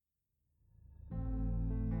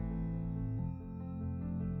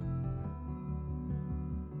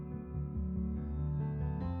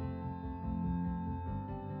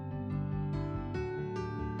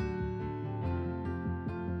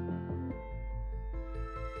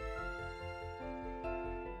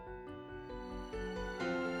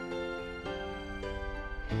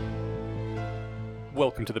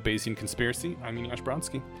Welcome to the Bayesian Conspiracy. I'm Eneasz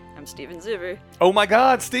Bronski. I'm Steven Zuber. Oh my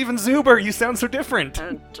god, Steven Zuber! You sound so different!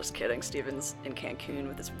 I'm just kidding. Steven's in Cancun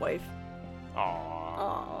with his wife.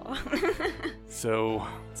 Aww. Aww. So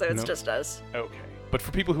it's just us. Okay. But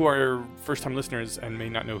for people who are first-time listeners and may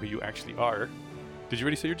not know who you actually are, did you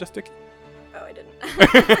already say you're Just Dicky? Oh, I didn't.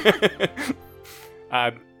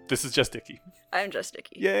 This is Just Dicky. I'm Just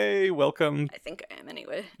Dicky. Yay, welcome. I think I am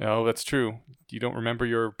anyway. No, that's true. You don't remember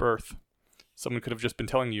your birth. Someone could have just been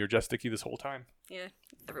telling you you're Just Dicky this whole time. Yeah,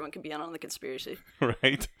 everyone can be on the conspiracy.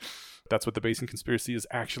 Right? That's what the Bayesian Conspiracy is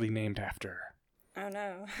actually named after. Oh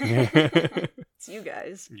no. It's you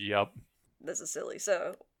guys. Yep. This is silly.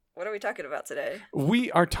 So, what are we talking about today?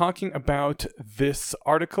 We are talking about this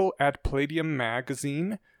article at Palladium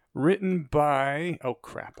Magazine written by... Oh,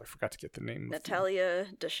 crap. I forgot to get the name. Natalia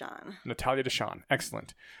Deshawn. Natalia Deshawn.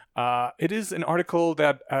 Excellent. It is an article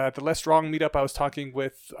that at the Less Wrong meetup, I was talking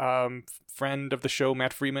with friend of the show,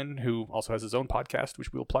 Matt Freeman, who also has his own podcast,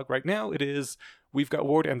 which we'll plug right now. It is We've Got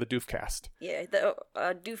Ward and the Doofcast. Yeah, the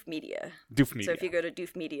Doof Media. Doof Media. So if you go to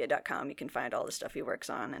doofmedia.com, you can find all the stuff he works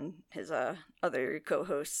on, and his other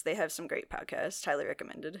co-hosts. They have some great podcasts. Highly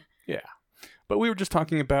recommended. Yeah. But we were just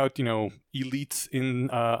talking about, elites in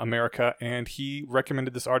America, and he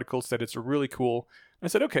recommended this article, said it's really cool. I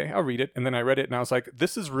said, okay, I'll read it. And then I read it, and I was like,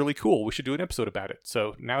 this is really cool. We should do an episode about it.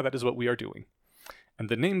 So now that is what we are doing. And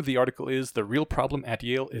the name of the article is The Real Problem at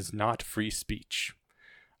Yale is Not Free Speech.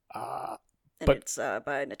 It's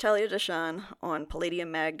by Natalia Deshawn on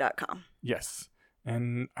palladiummag.com. Yes.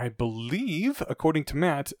 And I believe, according to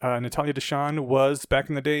Matt, Natalia Deshawn was, back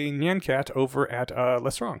in the day, Nyan Cat over at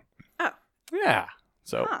Less Wrong. Oh. Yeah.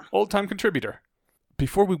 So, old-time contributor.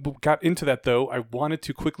 Before we got into that, though, I wanted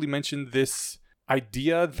to quickly mention this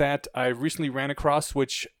idea that I recently ran across,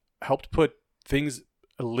 which helped put things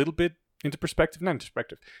a little bit into perspective. Not into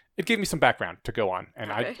perspective. It gave me some background to go on,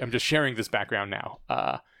 and okay. I'm just sharing this background now.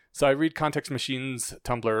 So I read Context Machine's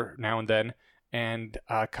Tumblr now and then, and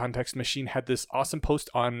Context Machine had this awesome post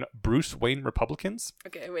on Bruce Wayne Republicans.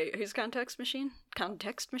 Okay, wait, who's Context Machine?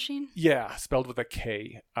 Context Machine? Yeah, spelled with a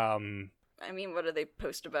K. I mean, what do they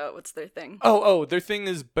post about? What's their thing? Oh, their thing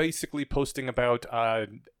is basically posting about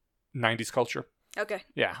 90s culture. Okay.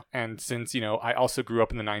 Yeah, and since, I also grew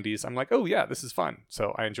up in the 90s, I'm like, oh yeah, this is fun.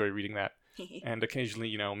 So I enjoy reading that. And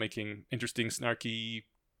occasionally, making interesting, snarky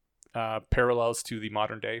parallels to the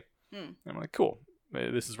modern day. I'm like, cool,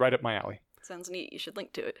 this is right up my alley. Sounds neat. You should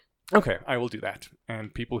link to it. Okay, I will do that.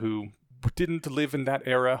 And people who didn't live in that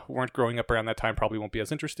era, weren't growing up around that time, probably won't be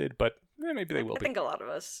as interested, but maybe they will be. I think a lot of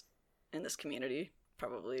us in this community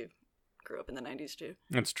probably grew up in the 90s too.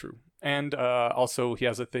 That's true. And also he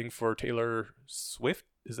has a thing for Taylor Swift.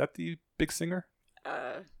 Is that the big singer?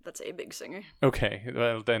 That's a big singer. Okay,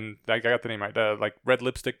 then I got the name right. Like red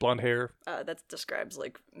lipstick, blonde hair. That describes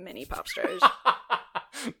like many pop stars.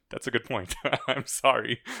 That's a good point. I'm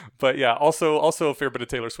sorry. But yeah, also a fair bit of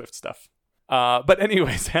Taylor Swift stuff. But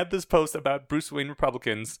anyways, had this post about Bruce Wayne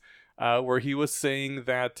Republicans where he was saying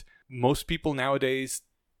that most people nowadays,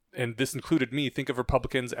 and this included me, think of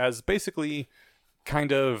Republicans as basically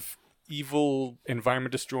kind of evil,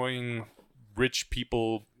 environment-destroying, rich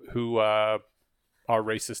people who are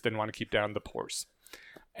racist and want to keep down the poors.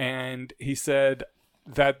 And he said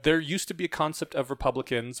that there used to be a concept of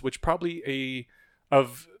Republicans, which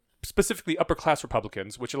of specifically upper-class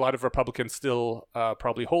Republicans, which a lot of Republicans still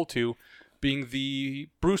probably hold to, being the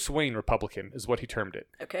Bruce Wayne Republican is what he termed it.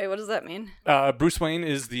 Okay, what does that mean? Bruce Wayne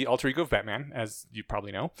is the alter ego of Batman, as you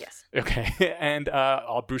probably know. Yes. Okay, and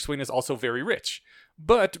Bruce Wayne is also very rich.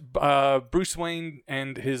 But Bruce Wayne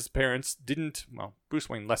and his parents Bruce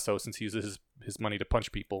Wayne less so since he uses his money to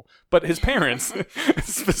punch people. But his parents,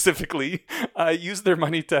 specifically, used their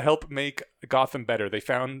money to help make Gotham better. They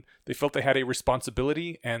felt they had a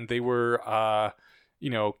responsibility, and they were,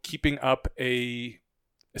 keeping up a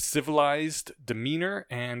civilized demeanor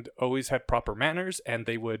and always had proper manners, and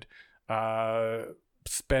they would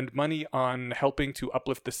spend money on helping to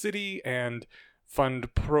uplift the city and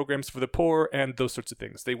fund programs for the poor and those sorts of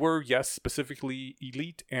things. They were, yes, specifically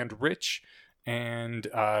elite and rich, and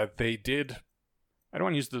they did, I don't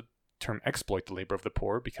want to use the term exploit the labor of the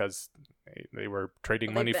poor because they were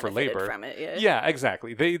trading money for labor. From it, yeah,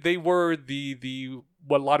 exactly. They were the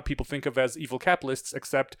what a lot of people think of as evil capitalists,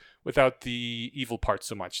 except without the evil part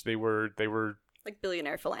so much. They were like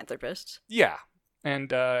billionaire philanthropists. Yeah,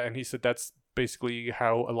 and he said that's basically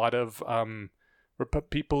how a lot of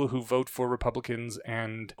people who vote for Republicans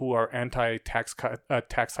and who are anti-tax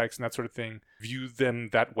tax hikes and that sort of thing view them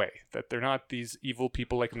that way. That they're not these evil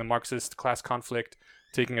people like in the Marxist class conflict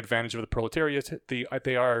taking advantage of the proletariat.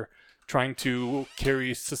 They are trying to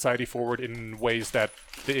carry society forward in ways that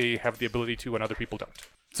they have the ability to and other people don't.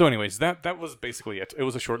 So anyways, that was basically it. It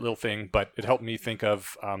was a short little thing, but it helped me think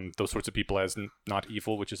of those sorts of people as not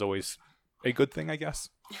evil, which is always a good thing, I guess.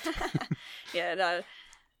 Yeah, and,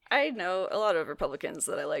 I know a lot of Republicans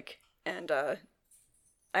that I like, and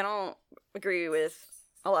I don't agree with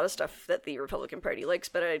a lot of stuff that the Republican Party likes,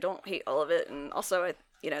 but I don't hate all of it, and also,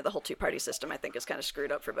 the whole two-party system I think is kind of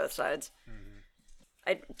screwed up for both sides. Mm-hmm.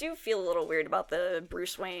 I do feel a little weird about the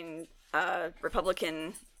Bruce Wayne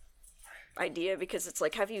Republican idea, because it's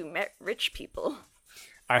like, have you met rich people?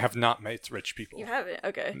 I have not met rich people. You haven't?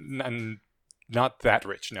 Okay. Not that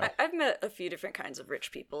rich, no. I've met a few different kinds of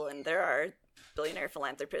rich people, and there are billionaire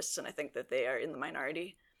philanthropists, and I think that they are in the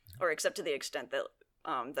minority, or except to the extent that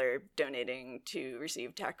they're donating to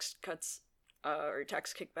receive tax cuts or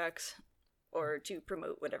tax kickbacks, or to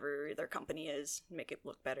promote whatever their company is, make it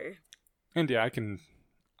look better. And yeah,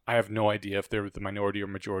 I have no idea if they're the minority or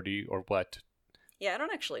majority or what. Yeah, I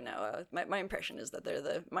don't actually know. My impression is that they're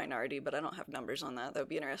the minority, but I don't have numbers on that. That would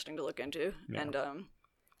be interesting to look into. Yeah. And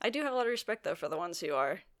I do have a lot of respect, though, for the ones who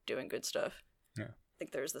are doing good stuff. Yeah. I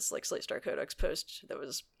think there was this Slate Star Codex post that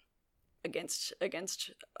was against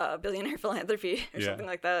billionaire philanthropy or something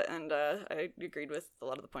like that, and I agreed with a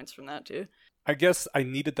lot of the points from that, too. I guess I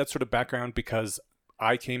needed that sort of background because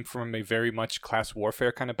I came from a very much class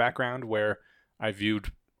warfare kind of background where I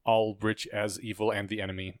viewed all rich as evil and the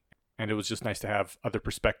enemy. And it was just nice to have other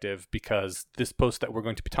perspective, because this post that we're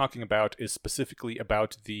going to be talking about is specifically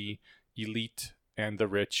about the elite and the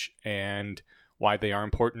rich and why they are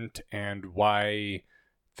important and why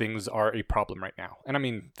things are a problem right now. And I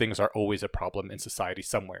mean, things are always a problem in society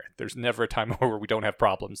somewhere. There's never a time where we don't have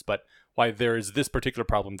problems, but why there is this particular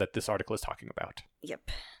problem that this article is talking about. Yep.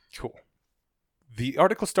 Cool. The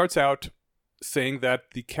article starts out saying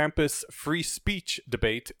that the campus free speech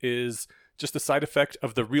debate is just a side effect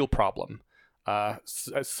of the real problem, as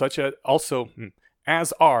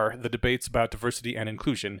are the debates about diversity and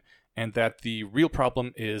inclusion, and that the real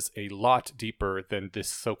problem is a lot deeper than this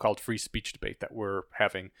so-called free speech debate that we're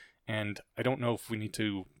having. And I don't know if we need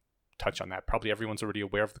to touch on that. Probably everyone's already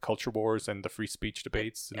aware of the culture wars and the free speech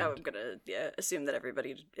debates. I'm gonna assume that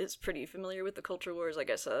everybody is pretty familiar with the culture wars. I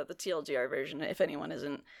guess the TLDR version, if anyone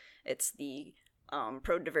isn't, it's the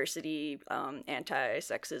pro-diversity,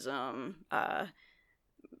 anti-sexism,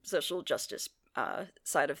 social justice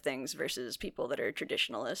side of things versus people that are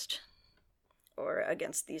traditionalist or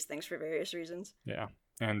against these things for various reasons. Yeah,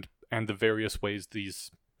 and the various ways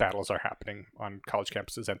these battles are happening on college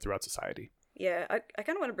campuses and throughout society. Yeah, I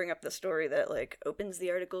kind of want to bring up the story that opens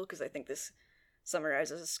the article, because I think this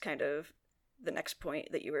summarizes kind of the next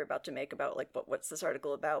point that you were about to make about what's this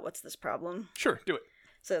article about, what's this problem. Sure, do it.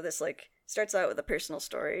 So this starts out with a personal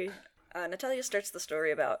story. Natalia starts the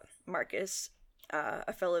story about Marcus,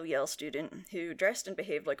 a fellow Yale student who dressed and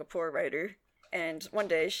behaved like a poor writer. And one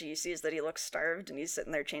day she sees that he looks starved and he's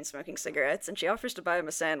sitting there chain smoking cigarettes, and she offers to buy him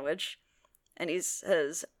a sandwich. And he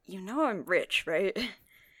says, "You know I'm rich, right?"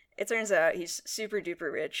 It turns out he's super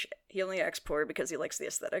duper rich. He only acts poor because he likes the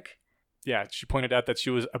aesthetic. Yeah, she pointed out that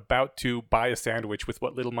she was about to buy a sandwich with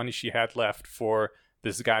what little money she had left for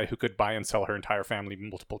this guy who could buy and sell her entire family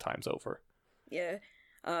multiple times over. Yeah.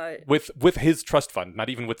 With his trust fund, not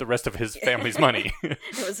even with the rest of his family's money. It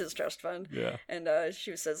was his trust fund. Yeah. And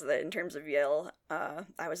she says that in terms of Yale,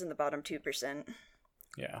 I was in the bottom 2%.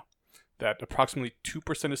 Yeah. That approximately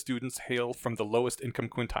 2% of students hail from the lowest income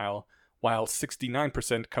quintile, while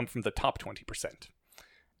 69% come from the top 20%.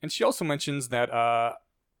 And she also mentions that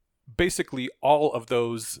basically all of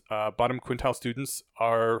those bottom quintile students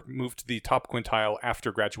are moved to the top quintile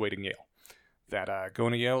after graduating Yale. That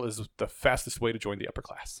going to Yale is the fastest way to join the upper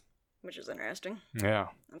class. Which is interesting. Yeah.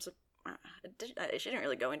 She didn't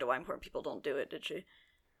really go into why more people don't do it, did she?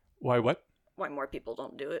 Why what? Why more people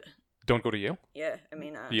don't do it. Don't go to Yale? Yeah, I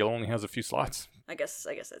mean... Yale only has a few slots. I guess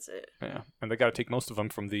that's it. Yeah, and they got to take most of them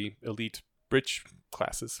from the elite rich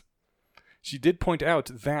classes. She did point out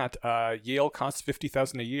that Yale costs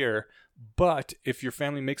 $50,000 a year, but if your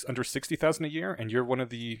family makes under $60,000 a year and you're one of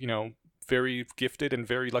the, very gifted and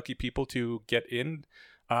very lucky people to get in,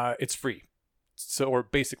 it's free. Or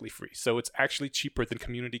basically free. So it's actually cheaper than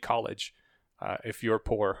community college if you're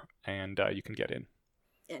poor and you can get in.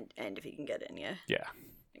 And if you can get in, yeah. Yeah.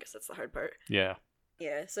 I guess that's the hard part. Yeah.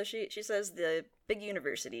 Yeah, so she says the big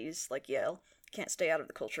universities, like Yale, can't stay out of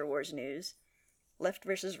the culture wars news. Left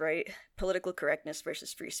versus right, political correctness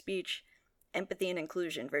versus free speech, empathy and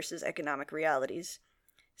inclusion versus economic realities,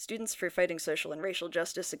 students for fighting social and racial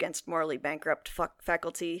justice against morally bankrupt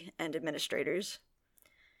faculty and administrators.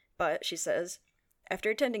 But, she says, after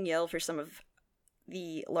attending Yale for some of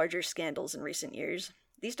the larger scandals in recent years.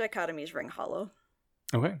 These dichotomies ring hollow.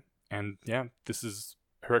 Okay. And yeah, this is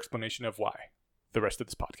her explanation of why the rest of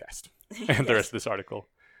this podcast and the rest of this article.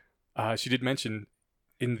 She did mention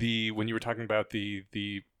when you were talking about the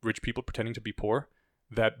rich people pretending to be poor,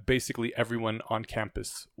 that basically everyone on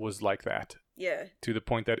campus was like that. Yeah. To the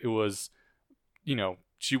point that it was,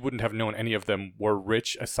 she wouldn't have known any of them were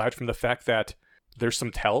rich, aside from the fact that there's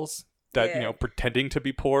some tells that, pretending to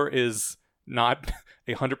be poor is not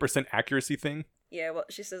 100% accuracy thing. Yeah, well,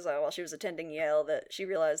 she says while she was attending Yale that she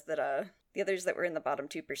realized that the others that were in the bottom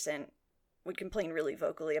 2% would complain really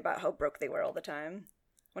vocally about how broke they were all the time.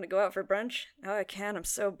 Want to go out for brunch? Oh, I can't. I'm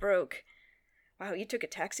so broke. Wow, you took a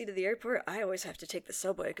taxi to the airport? I always have to take the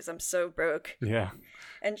subway because I'm so broke. Yeah.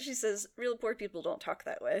 And she says real poor people don't talk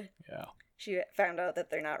that way. Yeah. She found out that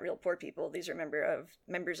they're not real poor people. These are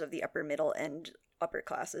members of the upper middle and upper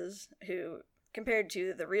classes who, compared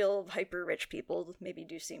to the real hyper-rich people, maybe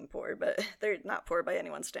do seem poor, but they're not poor by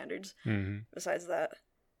anyone's standards, besides that.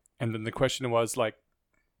 And then the question was,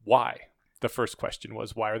 why? The first question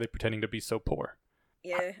was, why are they pretending to be so poor?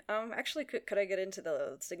 Yeah, actually, could I get into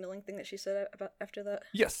the signaling thing that she said about after that?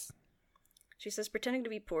 Yes. She says, pretending to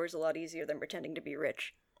be poor is a lot easier than pretending to be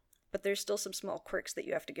rich, but there's still some small quirks that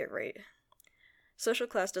you have to get right. Social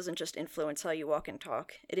class doesn't just influence how you walk and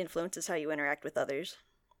talk, it influences how you interact with others.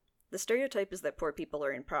 The stereotype is that poor people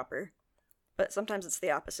are improper, but sometimes it's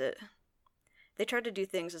the opposite. They try to do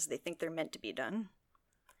things as they think they're meant to be done.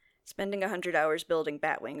 Spending 100 hours building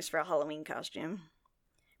bat wings for a Halloween costume.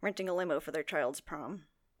 Renting a limo for their child's prom.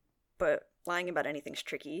 But lying about anything's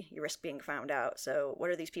tricky. You risk being found out, so what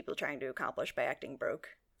are these people trying to accomplish by acting broke?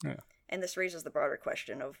 Yeah. And this raises the broader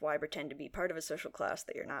question of why pretend to be part of a social class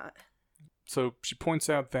that you're not. So she points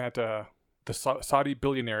out that the Saudi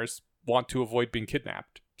billionaires want to avoid being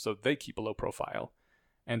kidnapped, so they keep a low profile.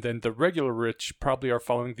 And then the regular rich probably are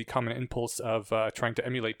following the common impulse of trying to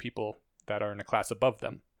emulate people that are in a class above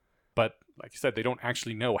them. But, like you said, they don't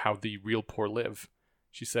actually know how the real poor live.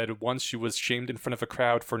 She said once she was shamed in front of a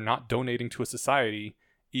crowd for not donating to a society,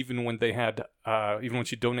 even when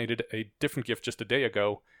she donated a different gift just a day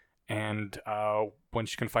ago, and when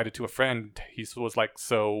she confided to a friend, he was like,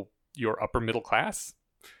 "So you're upper middle class?"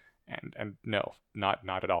 And no, not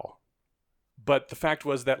at all. But the fact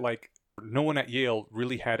was that no one at Yale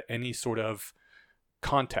really had any sort of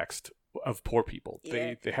context of poor people.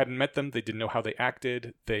 Yeah. They hadn't met them. They didn't know how they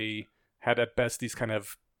acted. They had at best these kind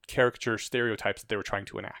of caricature stereotypes that they were trying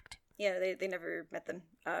to enact. Yeah, they never met them.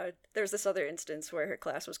 There was this other instance where her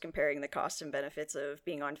class was comparing the costs and benefits of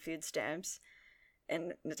being on food stamps,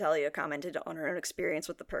 and Natalia commented on her own experience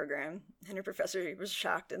with the program, and her professor was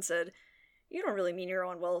shocked and said, "You don't really mean your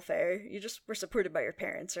own welfare. You just were supported by your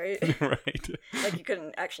parents, right?" Right. He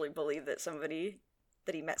couldn't actually believe that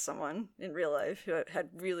he met someone in real life who had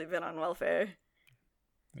really been on welfare.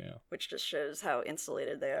 Yeah. Which just shows how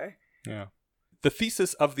insulated they are. Yeah. The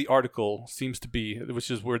thesis of the article seems to be, which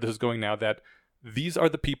is where this is going now, that these are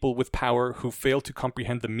the people with power who fail to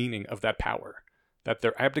comprehend the meaning of that power. That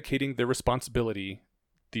they're abdicating their responsibility,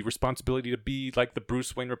 the responsibility to be like the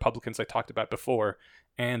Bruce Wayne Republicans I talked about before,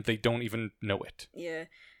 and they don't even know it. Yeah.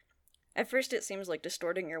 At first it seems like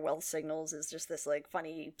distorting your wealth signals is just this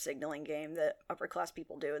funny signaling game that upper class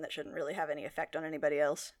people do and that shouldn't really have any effect on anybody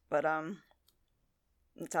else. But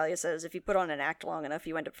Natalia says if you put on an act long enough,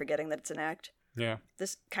 you end up forgetting that it's an act. Yeah.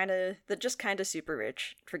 The just kind of super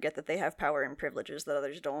rich forget that they have power and privileges that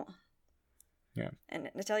others don't. Yeah. And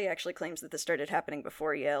Natalia actually claims that this started happening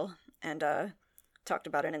before Yale, and talked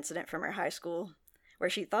about an incident from her high school where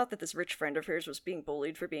she thought that this rich friend of hers was being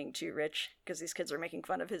bullied for being too rich because these kids were making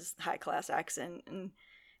fun of his high-class accent, and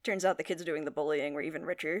turns out the kids doing the bullying were even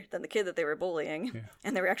richer than the kid that they were bullying,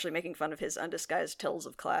 and they were actually making fun of his undisguised tells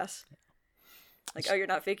of class. Oh, you're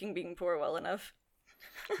not faking being poor well enough.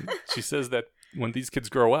 She says that when these kids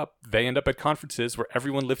grow up, they end up at conferences where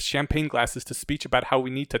everyone lifts champagne glasses to speech about how we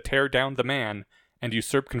need to tear down the man and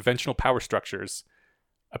usurp conventional power structures.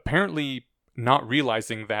 Apparently not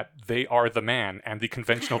realizing that they are the man and the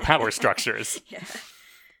conventional power structures. Yeah.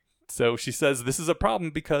 So she says this is a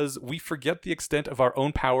problem because we forget the extent of our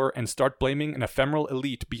own power and start blaming an ephemeral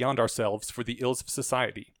elite beyond ourselves for the ills of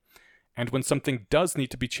society. And when something does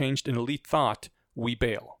need to be changed in elite thought, we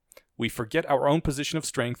bail. We forget our own position of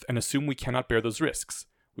strength and assume we cannot bear those risks.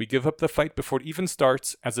 We give up the fight before it even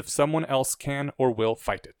starts, as if someone else can or will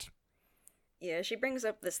fight it. Yeah, she brings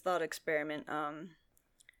up this thought experiment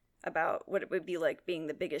about what it would be like being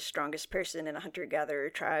the biggest, strongest person in a hunter-gatherer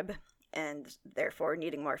tribe, and therefore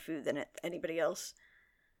needing more food than anybody else.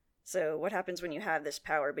 So what happens when you have this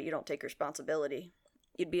power but you don't take responsibility?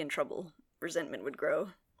 You'd be in trouble. Resentment would grow.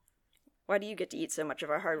 Why do you get to eat so much of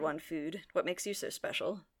our hard-won food? What makes you so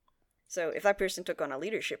special? So if that person took on a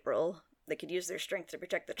leadership role, they could use their strength to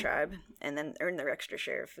protect the tribe and then earn their extra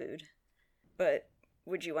share of food. But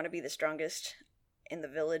would you want to be the strongest in the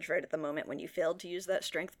village right at the moment when you failed to use that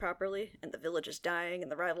strength properly and the village is dying and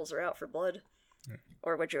the rivals are out for blood? Yeah.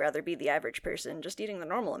 Or would you rather be the average person just eating the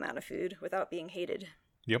normal amount of food without being hated?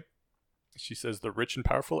 Yep. She says the rich and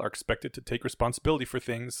powerful are expected to take responsibility for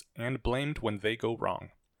things and blamed when they go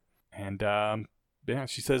wrong. And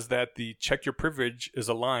she says that the check your privilege is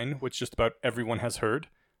a line which just about everyone has heard.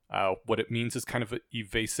 What it means is kind of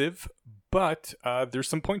evasive, but there's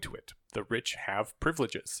some point to it. The rich have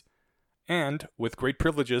privileges. And with great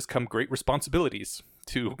privileges come great responsibilities,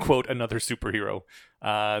 to quote another superhero.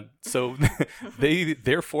 So they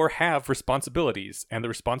therefore have responsibilities, and the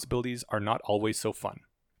responsibilities are not always so fun.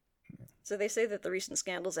 So they say that the recent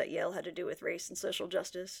scandals at Yale had to do with race and social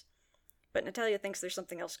justice. But Natalia thinks there's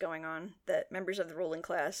something else going on, that members of the ruling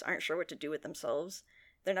class aren't sure what to do with themselves.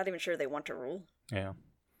 They're not even sure they want to rule. Yeah.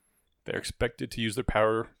 They're expected to use their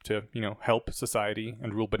power to, help society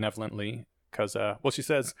and rule benevolently. Because, she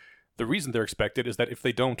says the reason they're expected is that if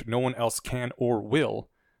they don't, no one else can or will.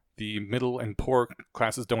 The middle and poor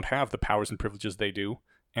classes don't have the powers and privileges they do,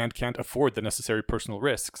 and can't afford the necessary personal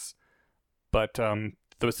risks. But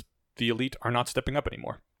the elite are not stepping up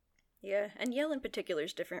anymore. Yeah, and Yale in particular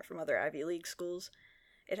is different from other Ivy League schools.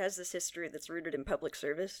 It has this history that's rooted in public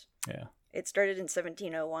service. Yeah. It started in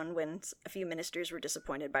 1701 when a few ministers were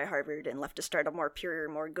disappointed by Harvard and left to start a more pure,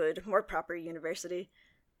 more good, more proper university.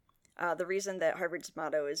 The reason that Harvard's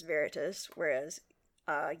motto is Veritas, whereas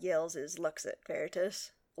Yale's is Lux et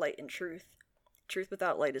Veritas, light and truth. Truth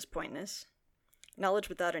without light is pointless. Knowledge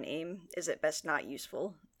without an aim is at best not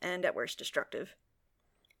useful, and at worst destructive.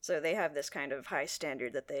 So they have this kind of high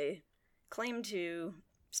standard that they claim to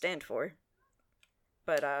stand for.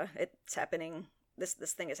 But it's happening, this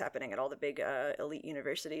thing is happening at all the big elite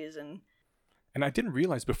universities. And I didn't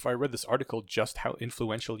realize before I read this article just how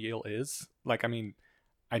influential Yale is.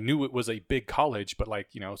 I knew it was a big college, but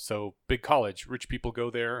so big college, rich people go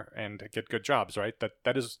there and get good jobs, right?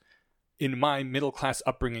 That is, in my middle class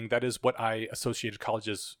upbringing, that is what I associated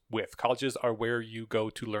colleges with. Colleges are where you go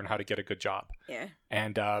to learn how to get a good job. Yeah.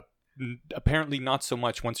 And apparently not so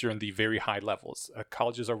much once you're in the very high levels.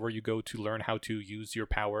 Colleges are where you go to learn how to use your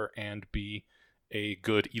power and be a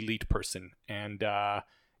good elite person. And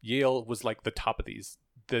Yale was like the top of these.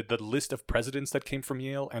 The list of presidents that came from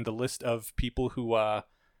Yale and the list of people who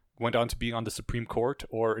went on to be on the Supreme Court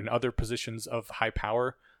or in other positions of high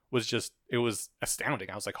power it was astounding.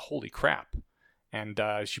 I was like, holy crap. And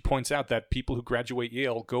she points out that people who graduate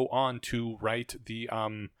Yale go on to write the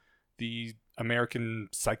American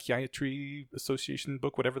Psychiatry Association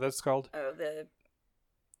book, whatever that's called. Oh, the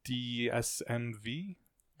DSMV?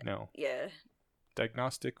 No. Yeah.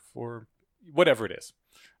 Diagnostic for whatever it is.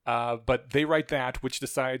 But they write that, which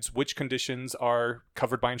decides which conditions are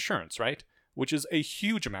covered by insurance, right? Which is a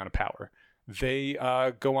huge amount of power. They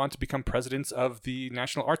go on to become presidents of the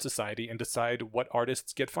National Art Society and decide what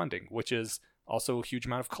artists get funding, which is also a huge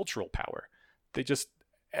amount of cultural power.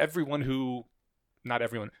 Not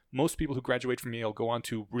everyone, most people who graduate from Yale go on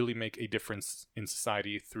to really make a difference in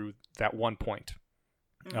society through that one point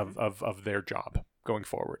of their job going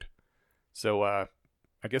forward. So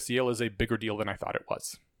I guess Yale is a bigger deal than I thought it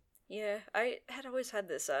was. Yeah, I had always had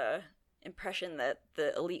this impression that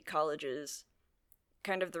the elite colleges,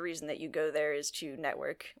 kind of the reason that you go there is to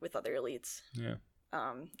network with other elites. Yeah.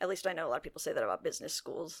 At least I know a lot of people say that about business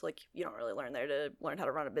schools. Like, you don't really learn there to learn how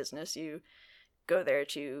to run a business. You go there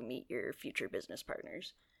to meet your future business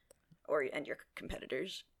partners and your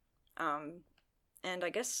competitors. And I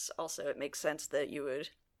guess also it makes sense that you would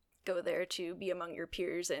go there to be among your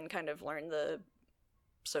peers and kind of learn the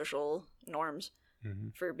social norms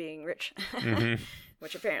for being rich,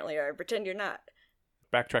 which apparently are pretend you're not.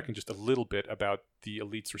 Backtracking just a little bit about the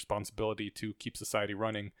elite's responsibility to keep society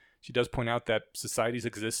running, she does point out that societies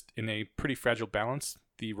exist in a pretty fragile balance.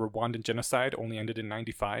 The Rwandan genocide only ended in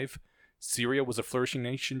 1995. Syria was a flourishing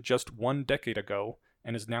nation just 1 decade ago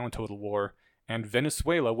and is now in total war. And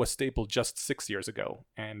Venezuela was stable just 6 years ago.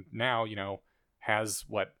 And now, has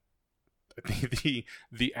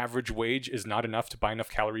the average wage is not enough to buy enough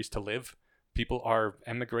calories to live. People are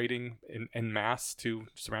emigrating en masse to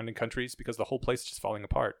surrounding countries because the whole place is just falling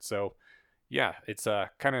apart. So, yeah, it's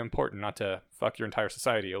kind of important not to fuck your entire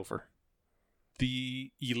society over.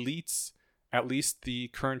 The elites, at least the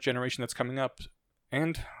current generation that's coming up,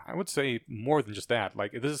 and I would say more than just that,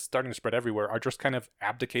 this is starting to spread everywhere, are just kind of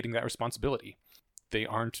abdicating that responsibility. They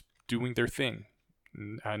aren't doing their thing.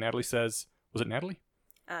 Natalie says, was it Natalie?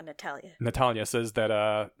 Natalia. Natalia says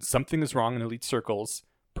that something is wrong in elite circles,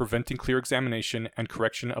 preventing clear examination and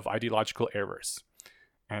correction of ideological errors.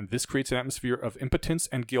 And this creates an atmosphere of impotence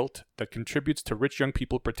and guilt that contributes to rich young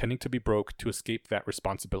people pretending to be broke to escape that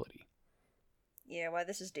responsibility. Yeah, why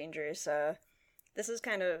this is dangerous. This is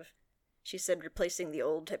kind of, she said, replacing the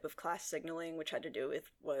old type of class signaling, which had to do with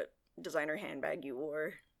what designer handbag you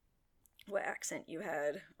wore, what accent you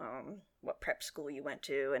had, what prep school you went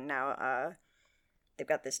to, and now they've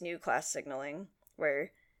got this new class signaling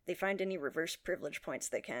where they find any reverse privilege points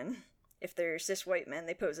they can. If they're cis white men,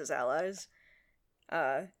 they pose as allies.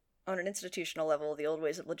 On an institutional level, the old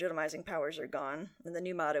ways of legitimizing powers are gone, and the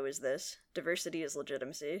new motto is this: diversity is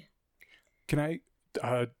legitimacy. Can I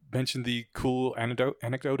mention the cool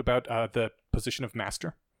anecdote about the position of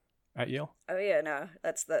master at Yale? Oh yeah, no,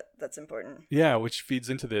 that's important. Yeah, which feeds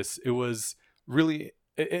into this. It was really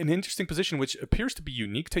an interesting position, which appears to be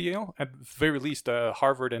unique to Yale. At the very least,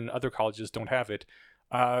 Harvard and other colleges don't have it.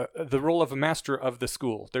 The role of a master of the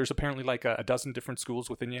school. There's apparently like a dozen different schools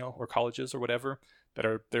within Yale, or colleges or whatever, that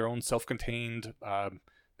are their own self-contained.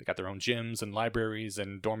 They got their own gyms and libraries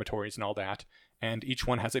and dormitories and all that. And each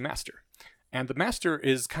one has a master. And the master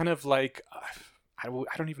is kind of like, I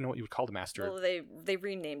don't even know what you would call the master. Well, they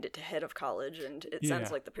renamed it to head of college, and it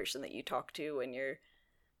sounds like the person that you talk to when you're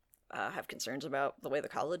have concerns about the way the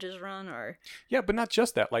college is run, or... Yeah, but not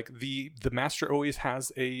just that. Like, the master always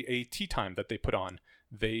has a tea time that they put on.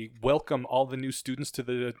 They welcome all the new students to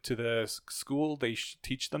the school. They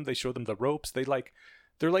teach them. They show them the ropes. They're like,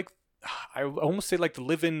 I almost say like the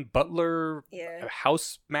live-in butler,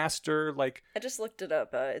 house master. Like, I just looked it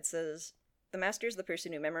up. It says the master is the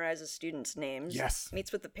person who memorizes students' names,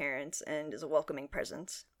 meets with the parents, and is a welcoming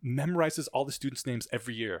presence. Memorizes all the students' names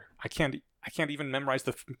every year. I can't even memorize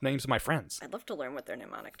the names of my friends. I'd love to learn what their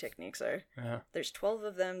mnemonic techniques are. Yeah. There's 12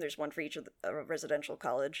 of them. There's one for each of the residential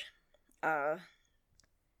college.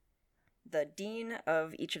 The dean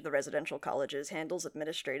of each of the residential colleges handles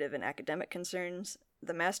administrative and academic concerns.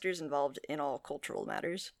 The master's involved in all cultural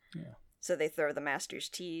matters. Yeah. So they throw the master's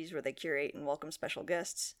teas, where they curate and welcome special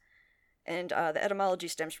guests. And the etymology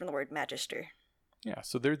stems from the word magister. Yeah,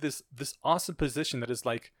 so they're this awesome position that is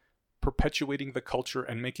like perpetuating the culture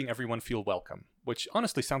and making everyone feel welcome, which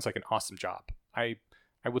honestly sounds like an awesome job. I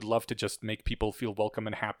would love to just make people feel welcome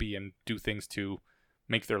and happy and do things to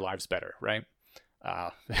make their lives better, right?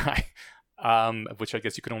 Which I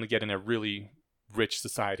guess you can only get in a really rich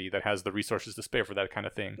society that has the resources to spare for that kind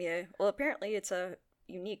of thing. Yeah, well, apparently it's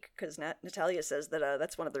unique, because Natalia says that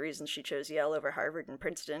that's one of the reasons she chose Yale over Harvard and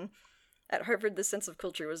Princeton. At Harvard, this sense of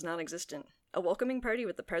culture was non-existent. A welcoming party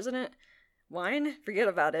with the president? Wine? Forget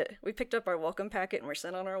about it. We picked up our welcome packet and we're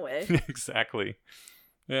sent on our way. Exactly.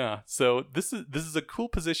 Yeah, so this is a cool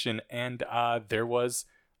position, and there was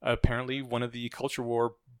apparently one of the culture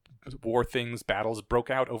war battles broke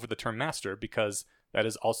out over the term master, because that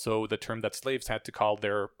is also the term that slaves had to call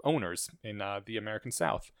their owners in the American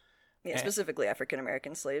South. Yeah, specifically African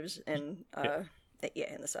American slaves in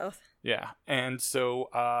in the South. Yeah, and so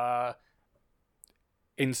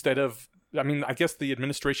instead of, I mean, I guess the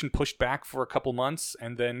administration pushed back for a couple months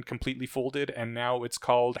and then completely folded, and now it's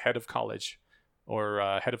called head of college, or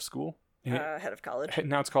head of school. Head of college.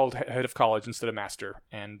 Now it's called head of college instead of master,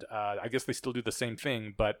 and I guess they still do the same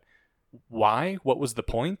thing. But why? What was the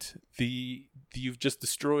point? You've just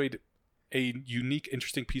destroyed a unique,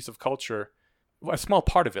 interesting piece of culture. A small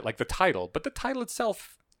part of it, like the title, but the title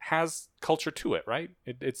itself has culture to it, right?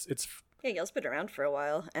 It's yeah, Yale's been around for a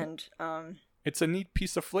while, and it's a neat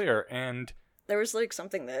piece of flair. And there was like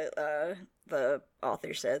something that the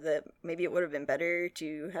author said that maybe it would have been better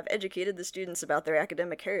to have educated the students about their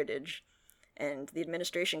academic heritage, and the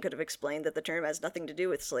administration could have explained that the term has nothing to do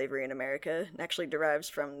with slavery in America and actually derives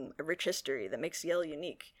from a rich history that makes Yale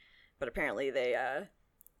unique. But apparently they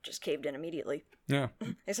just caved in immediately. Yeah.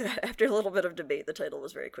 After a little bit of debate, the title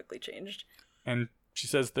was very quickly changed. And she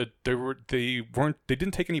says that they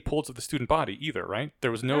didn't take any polls of the student body either, right?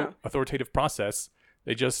 There was no authoritative process.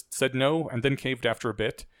 They just said no and then caved after a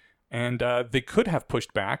bit. And they could have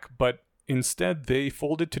pushed back, but instead they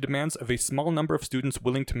folded to demands of a small number of students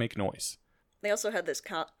willing to make noise. They also had this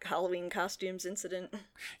Halloween costumes incident.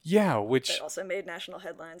 Yeah, which... That also made national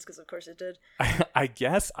headlines, because of course it did. I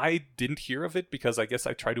guess I didn't hear of it, because I guess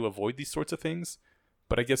I try to avoid these sorts of things.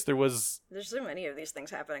 But I guess there's so many of these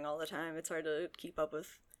things happening all the time. It's hard to keep up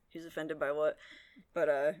with who's offended by what.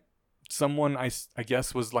 But someone I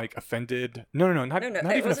guess was like offended. No, not it even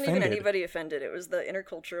wasn't offended. Even anybody offended. It was the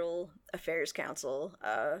Intercultural Affairs Council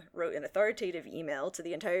wrote an authoritative email to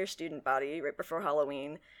the entire student body right before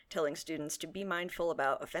Halloween, telling students to be mindful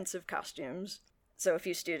about offensive costumes. So a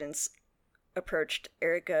few students approached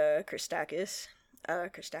Erica Christakis,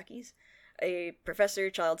 a professor,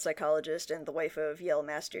 child psychologist, and the wife of Yale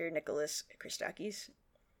master Nicholas Christakis,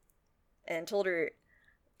 and told her,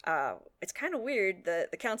 it's kind of weird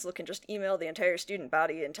that the council can just email the entire student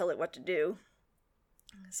body and tell it what to do.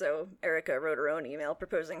 So Erica wrote her own email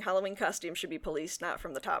proposing Halloween costumes should be policed not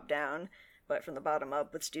from the top down, but from the bottom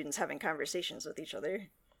up, with students having conversations with each other.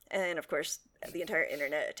 And of course, the entire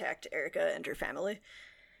internet attacked Erica and her family.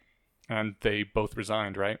 And they both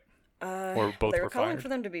resigned, right? Or both they were calling fired? for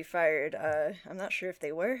them to be fired. I'm not sure if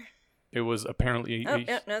they were. It was apparently...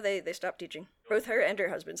 They stopped teaching. Both her and her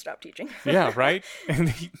husband stopped teaching. Yeah, right? And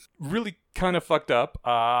he really kind of fucked up.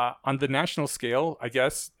 On the national scale, I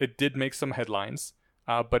guess, it did make some headlines.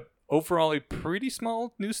 But overall, a pretty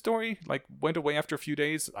small news story, like, went away after a few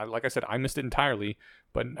days. Like I said, I missed it entirely.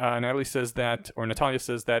 But Natalia says that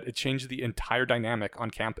it changed the entire dynamic on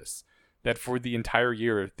campus. That for the entire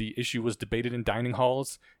year, the issue was debated in dining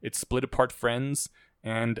halls, it split apart friends,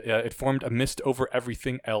 and it formed a mist over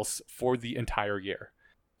everything else for the entire year.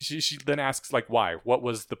 She then asks, like, why? What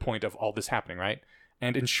was the point of all this happening, right?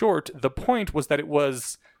 And in short, the point was that it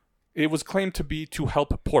was claimed to be to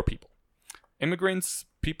help poor people. Immigrants,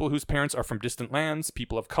 people whose parents are from distant lands,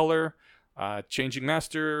 people of color, changing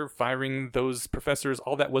master, firing those professors,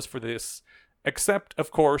 all that was for this. Except,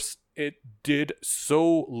 of course, it did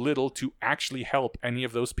so little to actually help any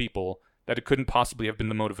of those people that it couldn't possibly have been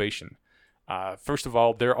the motivation. First of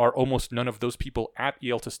all, there are almost none of those people at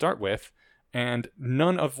Yale to start with, and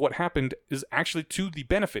none of what happened is actually to the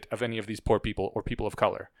benefit of any of these poor people or people of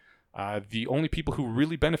color. The only people who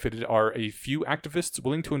really benefited are a few activists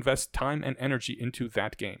willing to invest time and energy into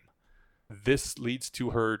that game. This leads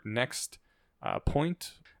to her next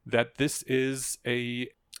point, that this is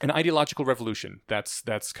an ideological revolution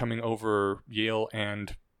that's coming over Yale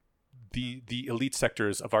and the elite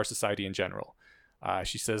sectors of our society in general.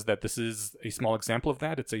 She says that this is a small example of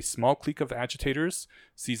that. It's a small clique of agitators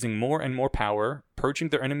seizing more and more power, purging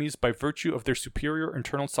their enemies by virtue of their superior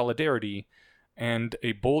internal solidarity and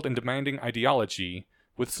a bold and demanding ideology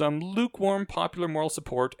with some lukewarm popular moral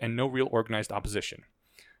support and no real organized opposition.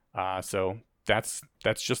 So that's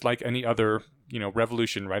just like any other,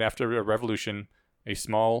 revolution. Right after a revolution, a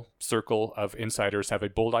small circle of insiders have a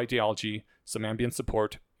bold ideology, some ambient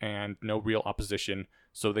support, and no real opposition,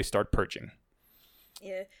 so they start purging.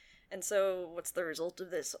 Yeah, and so what's the result of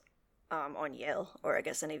this on Yale, or I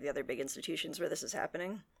guess any of the other big institutions where this is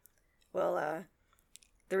happening? Well,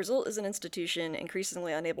 the result is an institution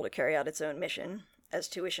increasingly unable to carry out its own mission, as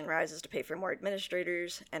tuition rises to pay for more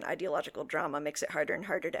administrators, and ideological drama makes it harder and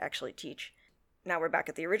harder to actually teach. Now we're back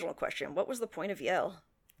at the original question. What was the point of Yale?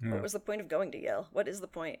 Yeah. What was the point of going to Yale? What is the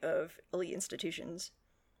point of elite institutions?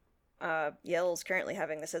 Yale's currently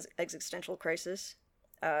having this existential crisis.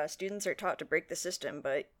 Students are taught to break the system,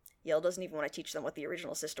 but Yale doesn't even want to teach them what the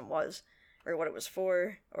original system was, or what it was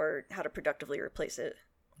for, or how to productively replace it.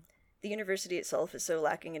 The university itself is so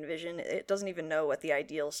lacking in vision, it doesn't even know what the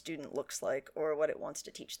ideal student looks like, or what it wants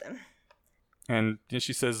to teach them. And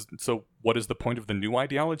she says, so what is the point of the new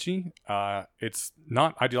ideology? It's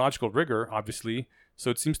not ideological rigor, obviously, so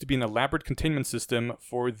it seems to be an elaborate containment system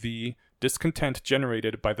for the discontent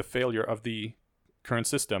generated by the failure of the current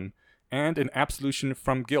system, and an absolution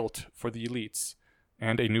from guilt for the elites,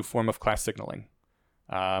 and a new form of class signaling.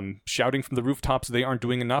 Shouting from the rooftops they aren't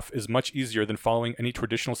doing enough is much easier than following any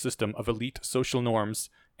traditional system of elite social norms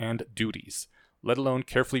and duties, let alone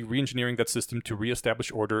carefully re-engineering that system to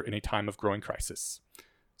re-establish order in a time of growing crisis.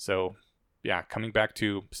 So, yeah, coming back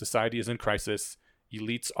to society is in crisis,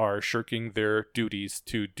 elites are shirking their duties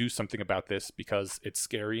to do something about this because it's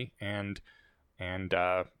scary, and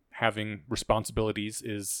having responsibilities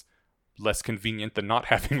is less convenient than not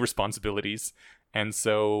having responsibilities. And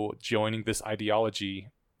so joining this ideology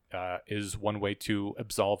is one way to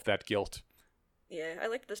absolve that guilt. Yeah, I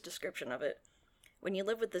like this description of it. When you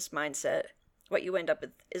live with this mindset, what you end up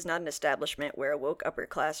with is not an establishment where a woke upper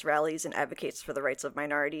class rallies and advocates for the rights of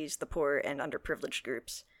minorities, the poor, and underprivileged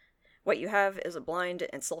groups. What you have is a blind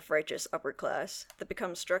and self-righteous upper class that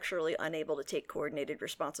becomes structurally unable to take coordinated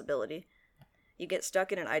responsibility. You get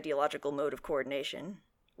stuck in an ideological mode of coordination,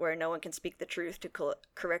 where no one can speak the truth to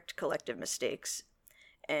correct collective mistakes,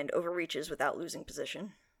 and overreaches without losing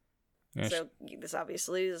position. Yeah, so this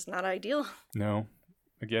obviously is not ideal. No.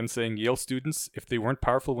 Again, saying Yale students, if they weren't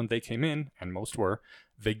powerful when they came in, and most were,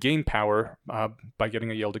 they gained power by getting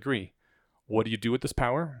a Yale degree. What do you do with this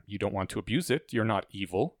power? You don't want to abuse it. You're not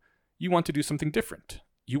evil. You want to do something different.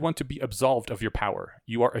 You want to be absolved of your power.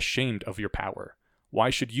 You are ashamed of your power. Why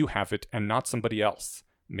should you have it and not somebody else?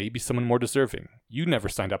 Maybe someone more deserving. You never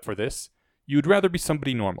signed up for this. You'd rather be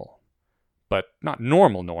somebody normal. but not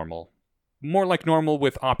normal normal. More like normal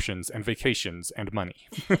with options and vacations and money.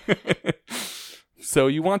 So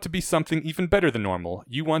you want to be something even better than normal.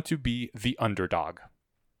 You want to be the underdog,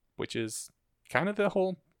 which is kind of the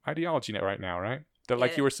whole ideology right now, right? That,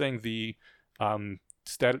 like you were saying, the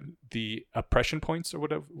the oppression points or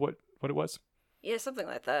whatever, what it was. Yeah, something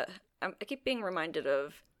like that. I keep being reminded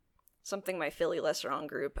of something my Philly Less Wrong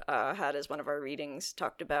group had as one of our readings,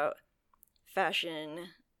 talked about fashion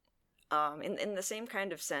in the same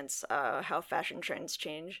kind of sense, how fashion trends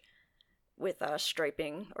change with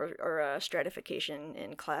striping or stratification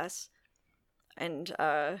in class. And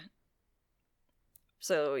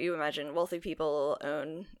so you imagine wealthy people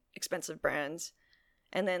own expensive brands,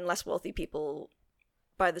 and then less wealthy people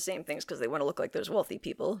buy the same things because they want to look like those wealthy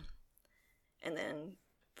people. And then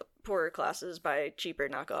the poorer classes buy cheaper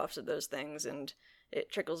knockoffs of those things, and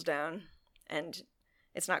it trickles down. And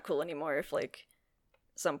it's not cool anymore if, like,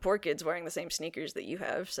 some poor kid's wearing the same sneakers that you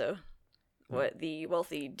have. So what the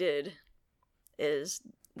wealthy did is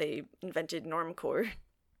they invented normcore,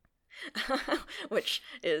 which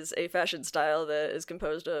is a fashion style that is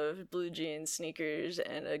composed of blue jeans, sneakers,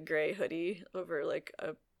 and a gray hoodie over, like, a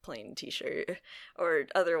plain t-shirt, or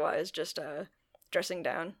otherwise just dressing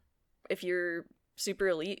down. If you're super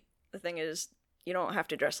elite, the thing is, you don't have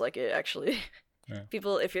to dress like it, actually. Yeah.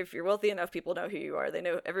 People, if you're wealthy enough, people know who you are.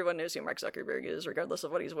 Everyone knows who Mark Zuckerberg is, regardless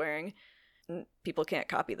of what he's wearing. And people can't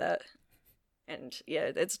copy that. And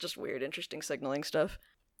yeah, it's just weird, interesting signaling stuff.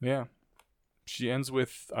 Yeah. She ends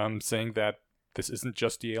with saying that this isn't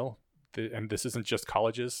just Yale, and this isn't just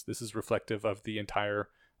colleges. This is reflective of the entire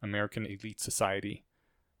American elite society.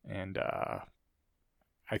 And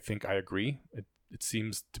I think I agree. It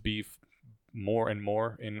seems to be more and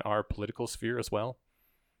more in our political sphere as well,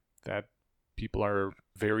 that people are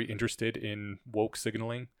very interested in woke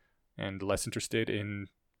signaling and less interested in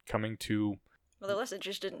coming to... Well, they're less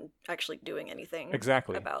interested in actually doing anything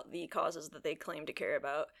about the causes that they claim to care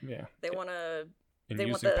about. Yeah. They want to... They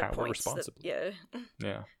want the power responsibly. Yeah.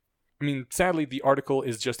 Yeah. I mean, sadly, the article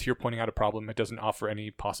is just here pointing out a problem. It doesn't offer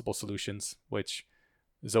any possible solutions, which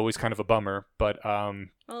is always kind of a bummer. But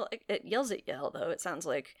well, it yells at Yale, though. It sounds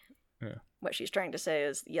like what she's trying to say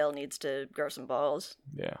is Yale needs to grow some balls.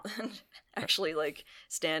 Yeah. And actually, like,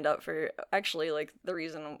 stand up for... Actually, like, the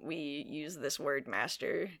reason we use this word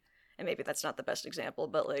master, and maybe that's not the best example,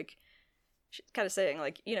 but, like, she's kind of saying,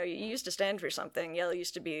 like, you know, you used to stand for something. Yale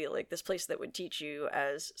used to be, like, this place that would teach you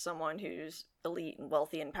as someone who's elite and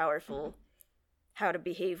wealthy and powerful how to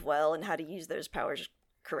behave well and how to use those powers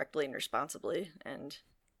correctly and responsibly. And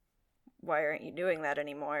why aren't you doing that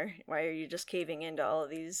anymore? Why are you just caving into all of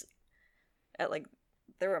these... Like,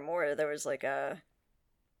 there were more. There was, like, I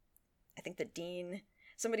think the dean...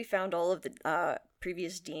 Somebody found all of the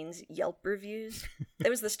previous dean's Yelp reviews. It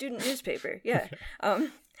was the student newspaper, yeah.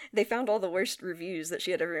 They found all the worst reviews that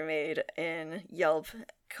she had ever made in Yelp,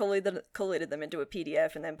 collated them into a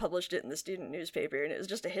PDF, and then published it in the student newspaper, and it was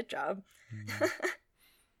just a hit job.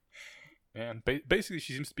 And basically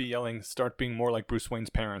she seems to be yelling, start being more like Bruce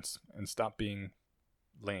Wayne's parents, and stop being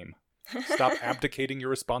lame. Stop abdicating your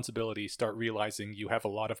responsibility, start realizing you have a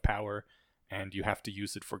lot of power, and you have to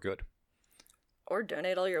use it for good. Or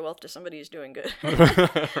donate all your wealth to somebody who's doing good.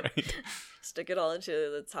 Right. Stick it all into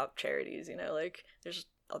the top charities, you know, like, there's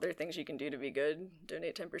other things you can do to be good.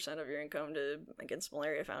 Donate 10% of your income to Against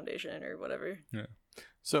Malaria Foundation or whatever. Yeah.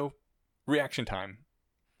 So, reaction time.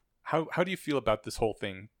 How do you feel about this whole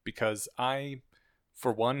thing? Because I,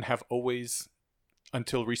 for one, have always,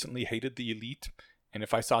 until recently, hated the elite. And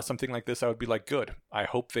if I saw something like this, I would be like, good. I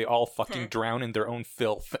hope they all fucking drown in their own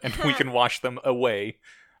filth and we can wash them away.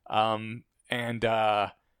 And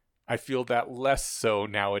I feel that less so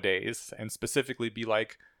nowadays, and specifically be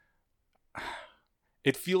like,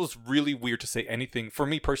 it feels really weird to say anything. For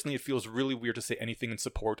me personally, it feels really weird to say anything in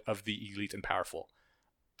support of the elite and powerful.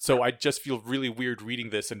 So I just feel really weird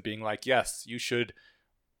reading this and being like, yes, you should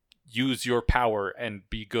use your power and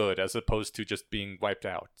be good, as opposed to just being wiped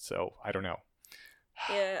out. So I don't know.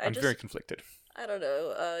 Yeah, I'm very conflicted. I don't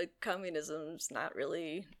know. Communism's not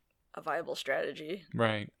really a viable strategy.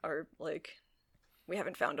 Right. Or, like, we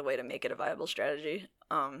haven't found a way to make it a viable strategy.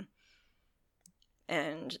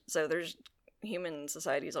 And so human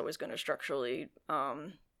society is always going to structurally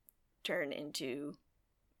turn into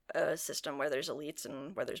a system where there's elites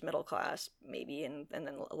and where there's middle class, maybe, and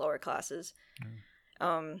then lower classes.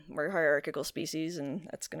 We're a hierarchical species, and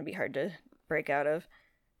that's going to be hard to break out of.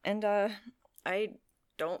 And I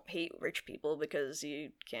don't hate rich people, because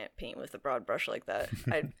you can't paint with a broad brush like that.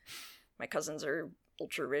 My cousins are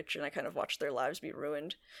ultra rich, and I kind of watch their lives be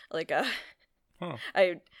ruined. Like,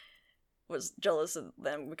 was jealous of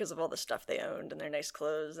them because of all the stuff they owned and their nice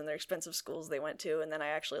clothes and their expensive schools they went to. And then I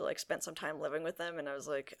actually like spent some time living with them, and I was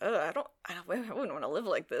like, oh, I wouldn't want to live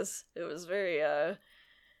like this. It was very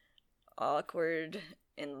awkward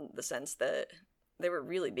in the sense that they were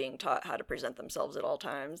really being taught how to present themselves at all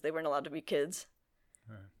times. They weren't allowed to be kids.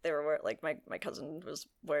 Right. They were like my cousin was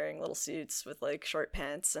wearing little suits with like short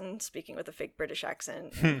pants and speaking with a fake British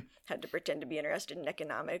accent. And had to pretend to be interested in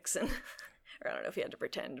economics, and or I don't know if he had to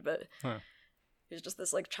pretend, but he was just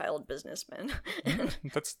this like child businessman.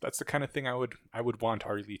 That's the kind of thing I would want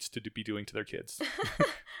our elites to be doing to their kids.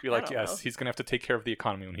 Be like, yes, he's gonna have to take care of the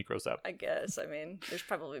economy when he grows up. I guess. I mean, there's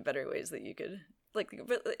probably better ways that you could like,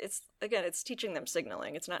 but it's teaching them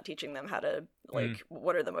signaling. It's not teaching them how to like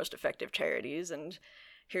what are the most effective charities and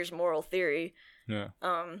here's moral theory. Yeah.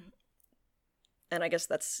 And I guess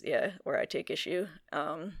that's where I take issue.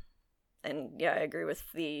 And I agree with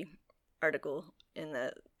the article in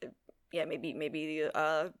that maybe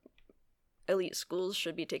elite schools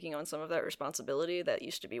should be taking on some of that responsibility. That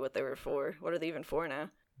used to be what they were for. What are they even for now?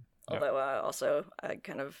 Yep. Although also I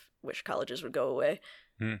kind of wish colleges would go away.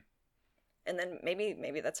 And then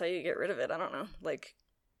maybe that's how you get rid of it. I don't know. Like,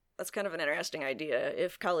 that's kind of an interesting idea.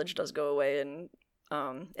 If college does go away and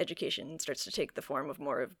education starts to take the form of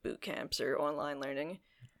more of boot camps or online learning,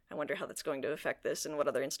 I wonder how that's going to affect this and what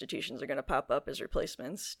other institutions are going to pop up as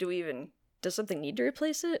replacements. Does something need to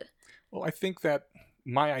replace it? Well, I think that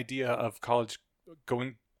my idea of college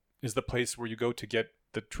going is the place where you go to get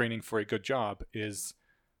the training for a good job is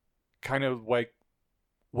kind of like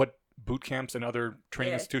what boot camps and other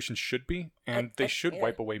training institutions should be, and they should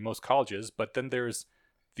wipe away most colleges. But then there's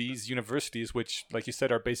these universities which, like you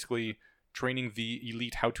said, are basically training the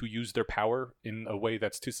elite how to use their power in a way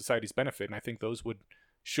that's to society's benefit, and I think those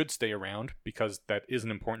should stay around because that is an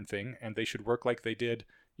important thing, and they should work like they did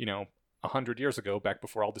 100 years ago, back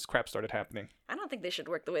before all this crap started happening. I don't think they should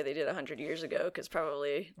work the way they did 100 years ago, because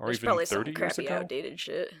there's even probably 30 some crappy outdated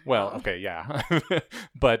shit. Well, okay, yeah.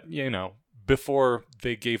 But before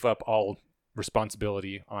they gave up all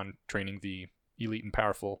responsibility on training the elite and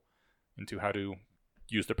powerful into how to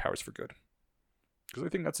use their powers for good. Because I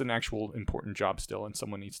think that's an actual important job still, and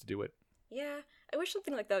someone needs to do it. Yeah, I wish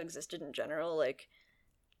something like that existed in general. Like,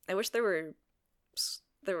 I wish there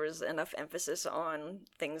was enough emphasis on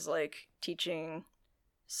things like teaching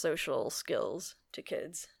social skills to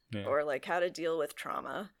kids, or like how to deal with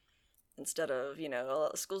trauma. Instead of,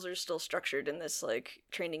 schools are still structured in this, like,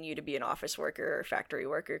 training you to be an office worker or factory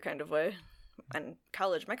worker kind of way. And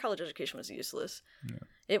my college education was useless. Yeah.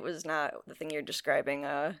 It was not the thing you're describing,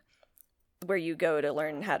 where you go to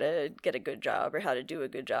learn how to get a good job or how to do a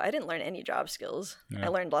good job. I didn't learn any job skills. Yeah. I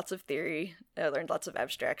learned lots of theory. I learned lots of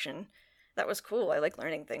abstraction. That was cool. I like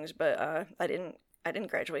learning things, but I didn't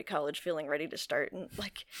graduate college feeling ready to start. And,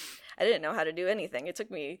 like, I didn't know how to do anything. It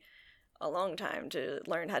took me a long time to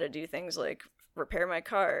learn how to do things like repair my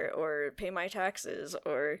car or pay my taxes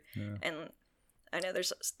and I know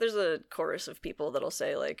there's a chorus of people that'll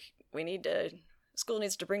say like school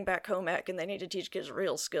needs to bring back home ec and they need to teach kids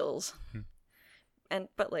real skills.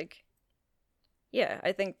 But like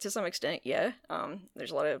I think to some extent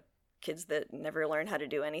there's a lot of kids that never learn how to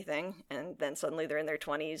do anything, and then suddenly they're in their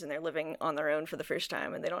 20s and they're living on their own for the first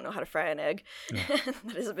time and they don't know how to fry an egg.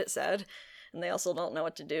 That is a bit sad. And they also don't know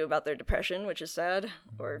what to do about their depression, which is sad,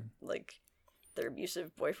 or like their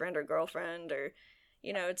abusive boyfriend or girlfriend, or,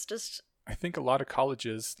 it's just... I think a lot of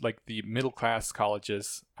colleges, like the middle-class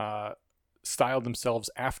colleges, style themselves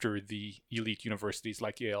after the elite universities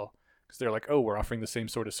like Yale, because they're like, oh, we're offering the same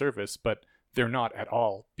sort of service, but they're not at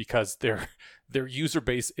all, because their user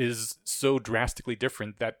base is so drastically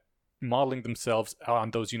different that modeling themselves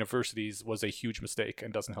on those universities was a huge mistake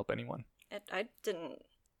and doesn't help anyone.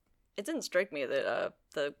 It didn't strike me that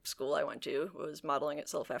the school I went to was modeling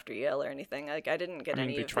itself after Yale or anything. Like, I didn't get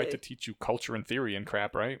any. They tried to teach you culture and theory and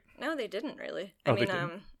crap, right? No, they didn't really. They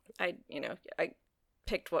didn't? I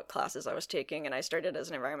picked what classes I was taking, and I started as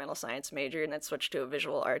an environmental science major, and then switched to a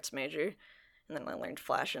visual arts major, and then I learned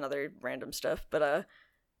Flash and other random stuff. But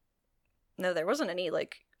no, there wasn't any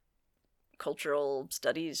like cultural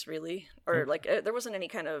studies really, or like there wasn't any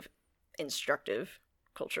kind of instructive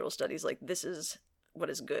cultural studies. Like, this is what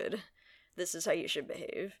is good, this is how you should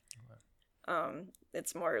behave.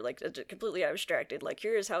 It's more like completely abstracted, like,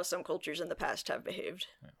 here is how some cultures in the past have behaved.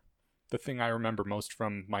 The thing I remember most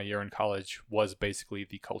from my year in college was basically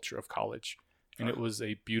the culture of college, and it was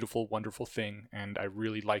a beautiful, wonderful thing, and I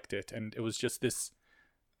really liked it. And it was just this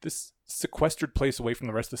sequestered place away from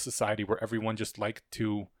the rest of society where everyone just liked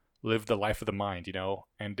to live the life of the mind,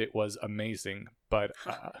 and it was amazing. But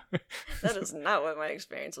that is not what my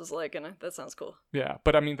experience was like, and that sounds cool. yeah,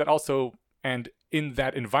 but I mean that also, and in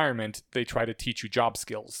that environment, they try to teach you job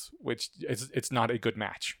skills, which it's not a good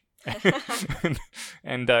match.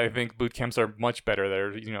 and I think boot camps are much better.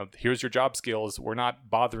 They're, here's your job skills. We're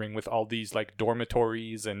not bothering with all these like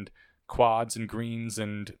dormitories and quads and greens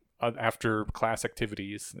and after class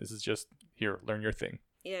activities. This is just, here, learn your thing.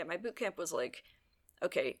 Yeah, my boot camp was like,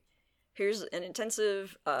 okay, here's an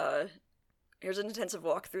intensive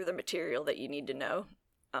walk through the material that you need to know.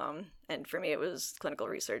 And for me, it was clinical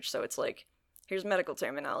research. So it's like, here's medical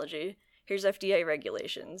terminology. Here's FDA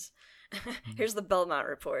regulations. Here's the Belmont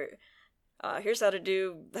report. Here's how to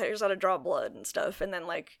draw blood and stuff. And then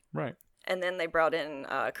right. And then they brought in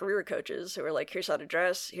career coaches who were like, here's how to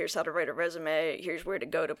dress. Here's how to write a resume. Here's where to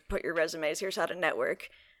go to put your resumes. Here's how to network.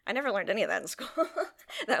 I never learned any of that in school.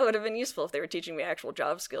 That would have been useful if they were teaching me actual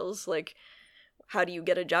job skills. Like, how do you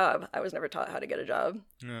get a job? I was never taught how to get a job.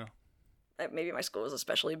 Yeah. Maybe my school was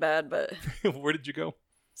especially bad, but... Where did you go?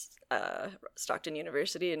 Stockton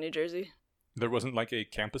University in New Jersey. There wasn't like a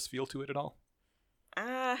campus feel to it at all?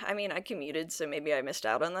 I mean, I commuted, so maybe I missed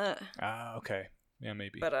out on that. Okay. Yeah,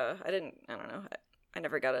 maybe. But I don't know. I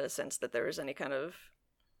never got a sense that there was any kind of...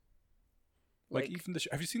 Like even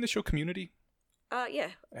have you seen the show Community? Yeah.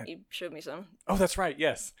 You showed me some. Oh, that's right.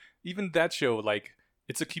 Yes. Even that show, like,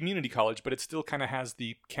 it's a community college, but it still kind of has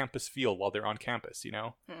the campus feel while they're on campus,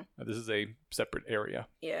 This is a separate area.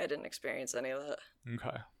 Yeah, I didn't experience any of that.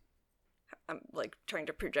 Okay. I'm, like, trying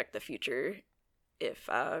to project the future if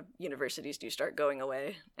universities do start going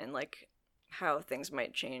away and, like, how things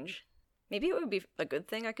might change. Maybe it would be a good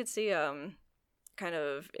thing. I could see kind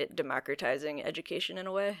of it democratizing education in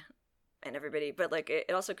a way. And everybody, but like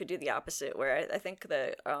it also could do the opposite, where I think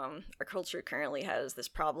that our culture currently has this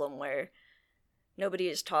problem where nobody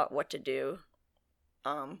is taught what to do,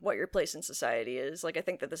 what your place in society is. Like, I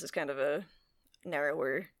think that this is kind of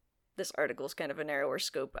this article is kind of a narrower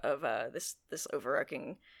scope of this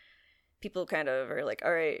overarching. People kind of are like,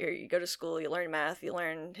 all right, here you go to school, you learn math, you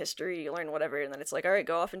learn history, you learn whatever, and then it's like, all right,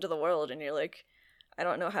 go off into the world, and you're like, I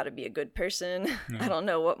don't know how to be a good person. No. I don't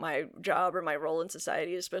know what my job or my role in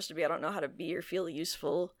society is supposed to be. I don't know how to be or feel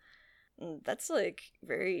useful. And that's like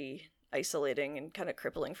very isolating and kind of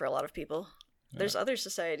crippling for a lot of people. Yeah. There's other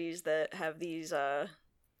societies that have these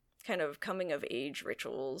kind of coming of age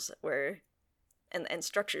rituals where and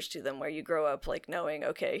structures to them where you grow up like knowing,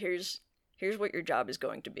 okay, here's what your job is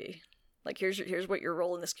going to be. Like here's what your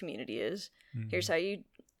role in this community is. Mm-hmm. Here's how you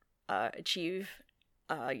achieve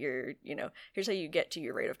here's how you get to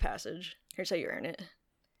your rate of passage. Here's how you earn it.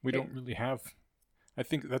 We don't really have, I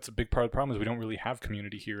think that's a big part of the problem is we don't really have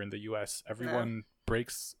community here in the U.S. Everyone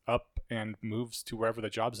breaks up and moves to wherever the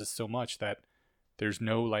jobs is so much that there's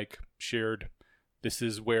no like shared, this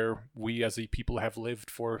is where we as a people have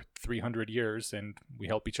lived for 300 years and we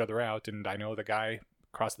help each other out. And I know the guy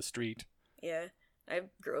across the street. Yeah. I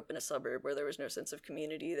grew up in a suburb where there was no sense of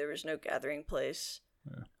community. There was no gathering place.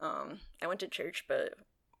 Yeah. I went to church, but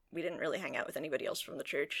we didn't really hang out with anybody else from the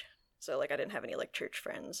church. So, like, I didn't have any, like, church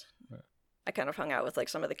friends. Yeah. I kind of hung out with, like,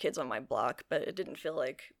 some of the kids on my block, but it didn't feel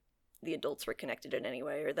like the adults were connected in any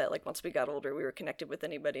way, or that, like, once we got older, we were connected with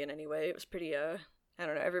anybody in any way. It was pretty, I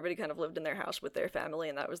don't know, everybody kind of lived in their house with their family,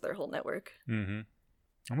 and that was their whole network. Mm-hmm.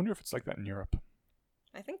 I wonder if it's like that in Europe.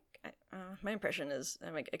 I think, my impression is,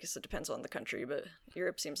 I guess it depends on the country, but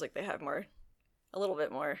Europe seems like they have a little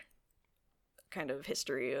bit more kind of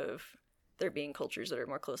history of there being cultures that are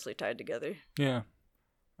more closely tied together. Yeah.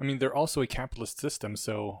 I mean, they're also a capitalist system,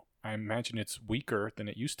 so I imagine it's weaker than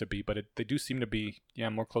it used to be, but they do seem to be,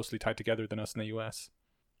 more closely tied together than us in the U.S.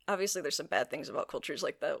 Obviously, there's some bad things about cultures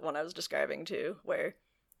like that one I was describing, too, where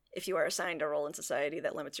if you are assigned a role in society,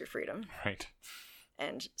 that limits your freedom. Right.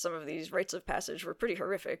 And some of these rites of passage were pretty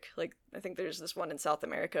horrific. Like, I think there's this one in South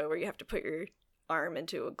America where you have to put your arm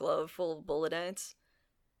into a glove full of bullet ants.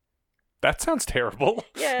 That sounds terrible.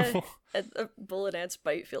 Yeah, a bullet ant's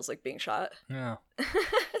bite feels like being shot. Yeah.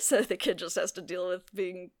 So the kid just has to deal with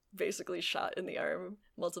being basically shot in the arm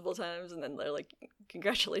multiple times, and then they're like,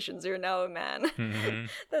 congratulations, you're now a man. Mm-hmm.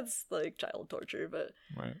 That's like child torture,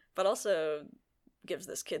 but also gives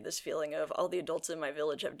this kid this feeling of all the adults in my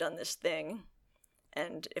village have done this thing,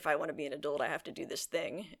 and if I want to be an adult, I have to do this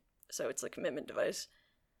thing. So it's a commitment device.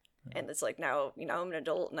 And it's like, now, I'm an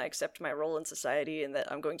adult and I accept my role in society and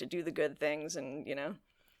that I'm going to do the good things and,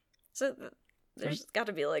 So there's got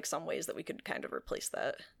to be, like, some ways that we could kind of replace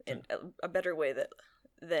that in a better way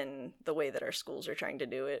than the way that our schools are trying to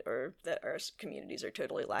do it or that our communities are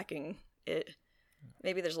totally lacking it.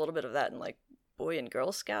 Maybe there's a little bit of that in, like, Boy and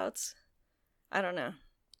Girl Scouts. I don't know.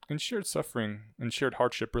 And shared suffering and shared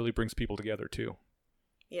hardship really brings people together too.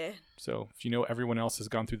 Yeah. So if you know everyone else has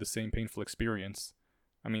gone through the same painful experience,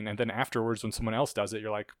 I mean, and then afterwards when someone else does it,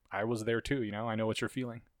 you're like, I was there too, you know, I know what you're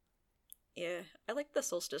feeling. Yeah. I like the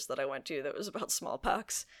solstice that I went to that was about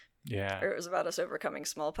smallpox. Yeah. Or it was about us overcoming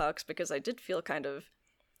smallpox, because I did feel kind of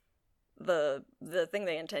the thing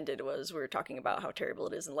they intended was we were talking about how terrible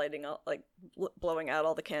it is and lighting out, like blowing out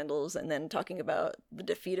all the candles, and then talking about the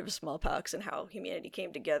defeat of smallpox and how humanity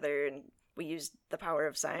came together and we used the power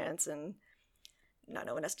of science and now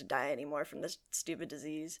no one has to die anymore from this stupid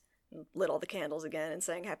disease, and lit all the candles again and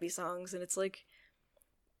sang happy songs. And it's like,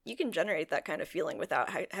 you can generate that kind of feeling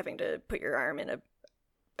without having to put your arm in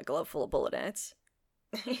a glove full of bullet ants.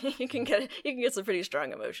 you can get some pretty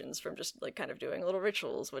strong emotions from just like kind of doing little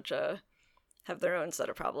rituals, which have their own set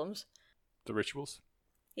of problems. The rituals?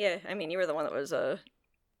 Yeah, I mean, you were the one that was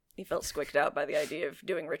you felt squicked out by the idea of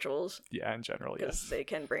doing rituals. Yeah, in general, yes. Because they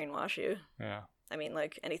can brainwash you. Yeah. I mean,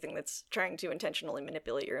 like anything that's trying to intentionally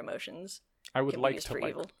manipulate your emotions. I would can like be used to for like.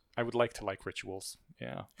 evil. I would like to like rituals.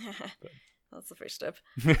 Yeah. That's the first step.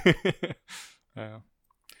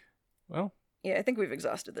 Well. Yeah, I think we've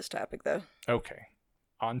exhausted this topic, though. Okay.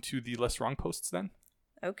 On to the less wrong posts then.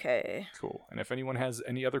 Okay. Cool. And if anyone has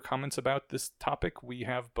any other comments about this topic, we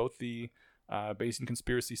have both the Bayesian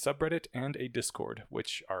Conspiracy subreddit and a Discord,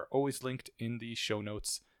 which are always linked in the show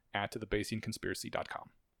notes at thebayesianconspiracy.com.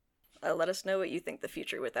 Let us know what you think the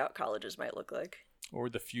future without colleges might look like. Or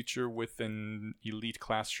the future with an elite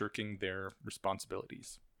class shirking their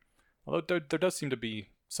responsibilities. Although there does seem to be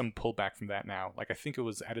some pullback from that now. Like, I think it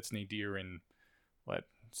was at its nadir in,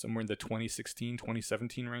 somewhere in the 2016,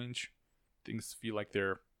 2017 range. Things feel like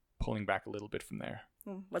they're pulling back a little bit from there.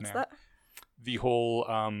 What's now. that? The whole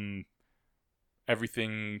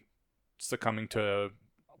everything succumbing to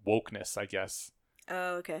wokeness, I guess.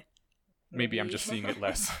 Oh, okay. Maybe I'm just seeing it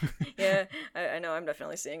less. Yeah, I know I'm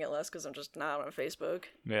definitely seeing it less because I'm just not on Facebook.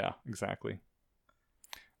 Yeah, exactly.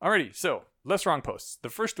 Alrighty, so less wrong posts. The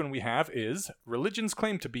first one we have is religions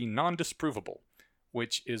claim to be non-disprovable,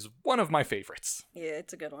 which is one of my favorites. Yeah,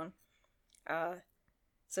 it's a good one.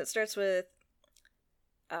 So it starts with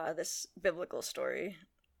this biblical story.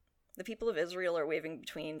 The people of Israel are wavering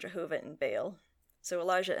between Jehovah and Baal. So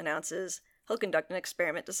Elijah announces he'll conduct an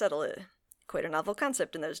experiment to settle it. Quite a novel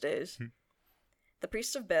concept in those days. The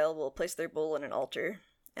priests of Baal will place their bull on an altar,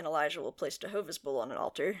 and Elijah will place Jehovah's bull on an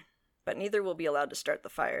altar, but neither will be allowed to start the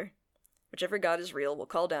fire. Whichever god is real will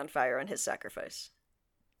call down fire on his sacrifice.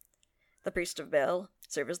 The priests of Baal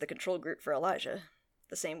serve as the control group for Elijah.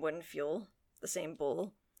 The same wood and fuel, the same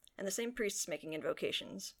bull, and the same priests making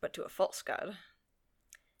invocations, but to a false god.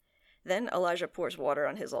 Then Elijah pours water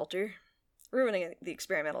on his altar, ruining the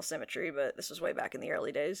experimental symmetry, but this was way back in the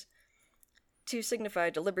early days, to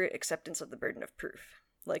signify deliberate acceptance of the burden of proof,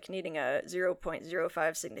 like needing a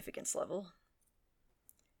 0.05 significance level.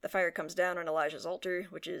 The fire comes down on Elijah's altar,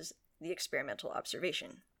 which is the experimental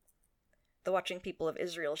observation. The watching people of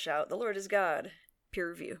Israel shout, "The Lord is God!" Peer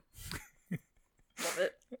review. Love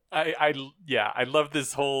it. I love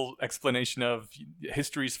this whole explanation of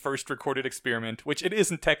history's first recorded experiment, which it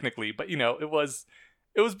isn't technically, but it was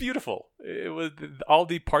beautiful. It was all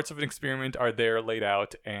the parts of an experiment are there laid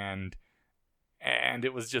out, and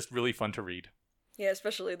it was just really fun to read. Yeah,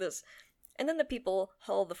 especially this. And then the people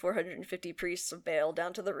haul the 450 priests of Baal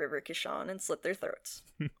down to the river Kishon and slit their throats.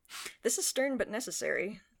 This is stern but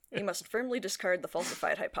necessary. We must firmly discard the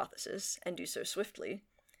falsified hypothesis, and do so swiftly,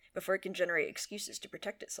 before it can generate excuses to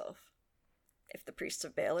protect itself. If the priests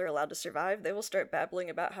of Baal are allowed to survive, they will start babbling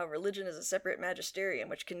about how religion is a separate magisterium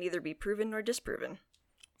which can neither be proven nor disproven.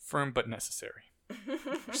 Firm but necessary.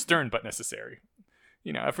 Stern but necessary.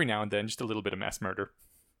 Every now and then, just a little bit of mass murder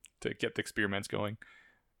to get the experiments going.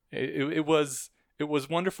 It was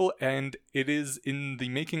wonderful, and it is in the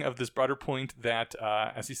making of this broader point that,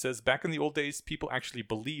 as he says, back in the old days, people actually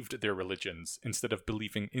believed their religions instead of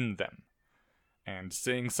believing in them. And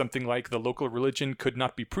saying something like the local religion could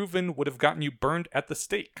not be proven would have gotten you burned at the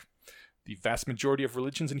stake. The vast majority of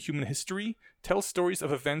religions in human history tell stories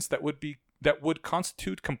of events that would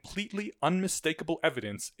constitute completely unmistakable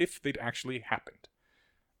evidence if they'd actually happened.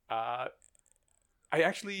 I'm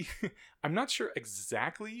not sure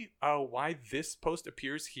exactly why this post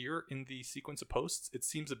appears here in the sequence of posts. It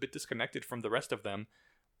seems a bit disconnected from the rest of them,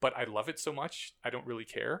 but I love it so much, I don't really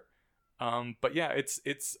care. But yeah,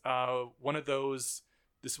 it's one of those.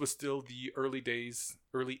 This was still the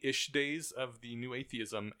early-ish days of the new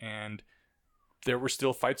atheism, and there were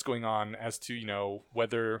still fights going on as to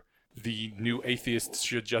whether the new atheists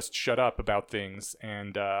should just shut up about things,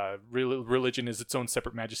 and religion is its own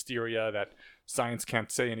separate magisteria, that science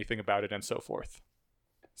can't say anything about it, and so forth.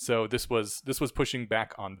 So this was pushing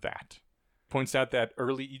back on that. Points out that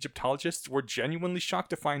early Egyptologists were genuinely shocked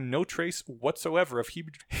to find no trace whatsoever of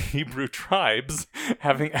Hebrew tribes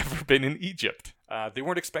having ever been in Egypt. They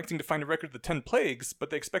weren't expecting to find a record of the 10 plagues, but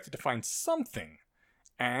they expected to find something.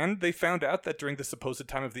 And they found out that during the supposed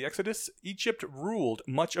time of the Exodus, Egypt ruled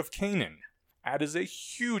much of Canaan. That is a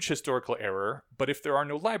huge historical error, but if there are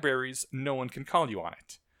no libraries, no one can call you on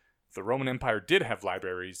it. The Roman Empire did have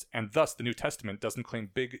libraries, and thus the New Testament doesn't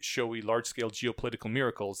claim big, showy, large-scale geopolitical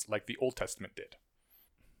miracles like the Old Testament did.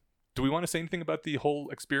 Do we want to say anything about the whole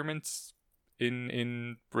experiments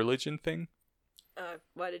in religion thing?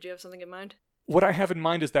 Why did you have something in mind? What I have in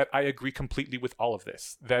mind is that I agree completely with all of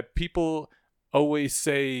this. That people always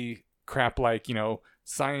say crap like,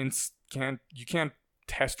 science you can't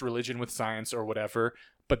test religion with science or whatever,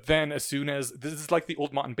 but then as soon as, this is like the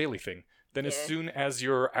old Mott and Bailey thing, then as soon as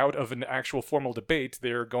you're out of an actual formal debate,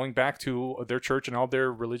 they're going back to their church and all their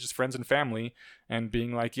religious friends and family and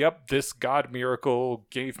being like, yep, this God miracle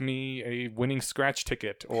gave me a winning scratch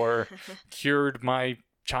ticket or cured my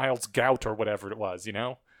child's gout or whatever it was,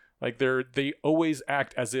 Like they always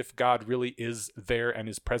act as if God really is there and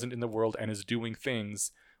is present in the world and is doing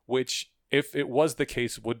things, which if it was the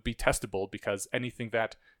case would be testable because anything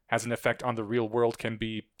that has an effect on the real world can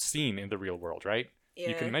be seen in the real world, right? Yeah.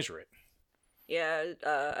 You can measure it. Yeah,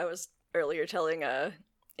 I was earlier telling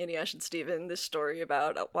Iniash and Steven this story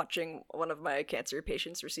about watching one of my cancer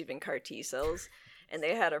patients receiving CAR T cells, and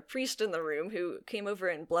they had a priest in the room who came over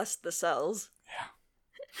and blessed the cells.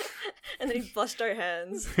 Yeah. And then he blessed our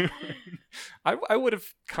hands. I would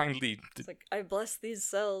have kindly... It's like, I bless these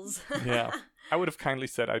cells. Yeah. I would have kindly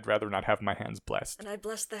said I'd rather not have my hands blessed. And I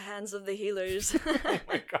bless the hands of the healers. Oh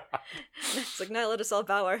my god. It's like, now let us all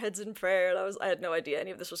bow our heads in prayer. And I had no idea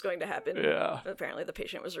any of this was going to happen. Yeah. But apparently the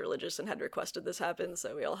patient was religious and had requested this happen,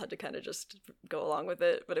 so we all had to kind of just go along with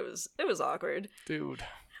it. But it was awkward. Dude.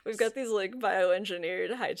 We've got these like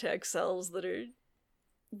bioengineered high-tech cells that are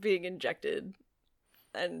being injected,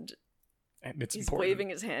 and it's he's important. waving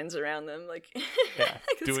his hands around them like yeah,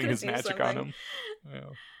 like doing his magic something. on them.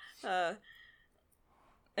 Yeah.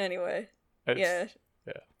 Anyway, It's,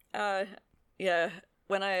 yeah.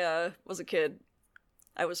 When I was a kid,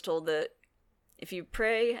 I was told that if you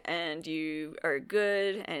pray and you are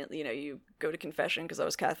good and you go to confession, because I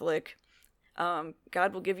was Catholic,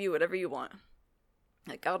 God will give you whatever you want.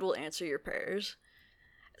 Like, God will answer your prayers.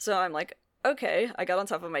 So I'm like, okay. I got on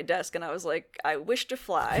top of my desk and I was like, I wish to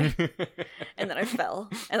fly. And then I fell.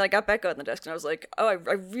 And I got back on the desk and I was like, oh, I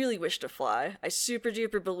really wish to fly. I super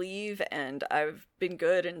duper believe, and I've been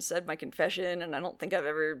good and said my confession, and I don't think I've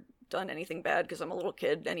ever done anything bad because I'm a little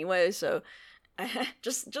kid anyway, so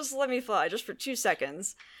just let me fly just for 2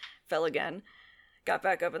 seconds. Fell again. Got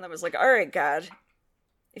back up and then was like, all right, God,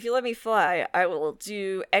 if you let me fly, I will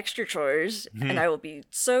do extra chores and I will be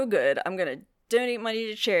so good. I'm going to donate money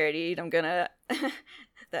to charity, and I'm gonna...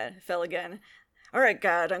 That fell again. All right,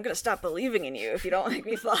 God, I'm gonna stop believing in you if you don't make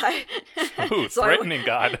me fly. Ooh, so threatening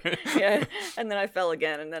God. Yeah, and then I fell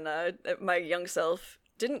again, and then my young self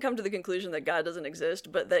didn't come to the conclusion that God doesn't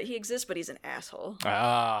exist, but that he exists, but he's an asshole.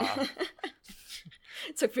 Ah.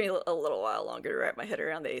 It took me a little while longer to wrap my head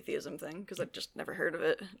around the atheism thing, because I'd just never heard of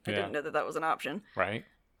it. I didn't know that was an option. Right.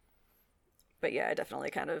 But yeah, I definitely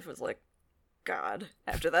kind of was like, God,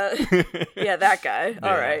 after that. Yeah, that guy. Yeah.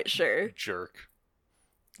 All right, sure. Jerk.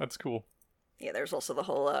 That's cool. Yeah, there's also the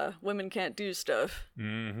whole women can't do stuff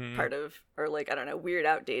part of, or like, I don't know, weird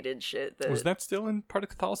outdated shit. Was that still in part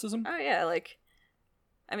of Catholicism? Oh yeah, like,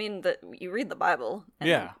 I mean, you read the Bible. And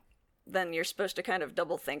yeah. Then you're supposed to kind of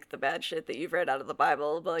double think the bad shit that you've read out of the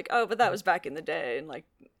Bible, but like, oh, but that was back in the day, and like,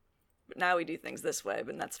 now we do things this way,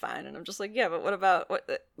 but that's fine. And I'm just like, yeah, but what about,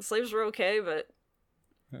 the slaves were okay, but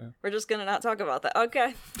we're just gonna not talk about that.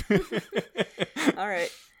 Okay. All right.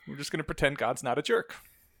 We're just gonna pretend God's not a jerk.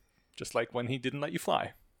 Just like when he didn't let you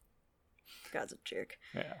fly. God's a jerk.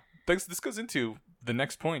 Yeah. This goes into the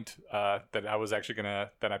next point that I was actually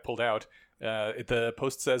that I pulled out. The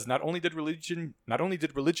post says, not only did religion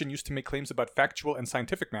used to make claims about factual and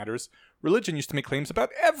scientific matters, religion used to make claims about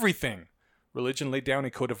everything. Religion laid down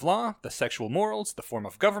a code of law, the sexual morals, the form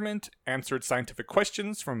of government, answered scientific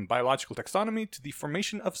questions from biological taxonomy to the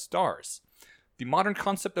formation of stars. The modern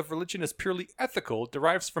concept of religion as purely ethical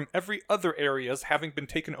derives from every other areas having been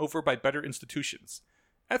taken over by better institutions.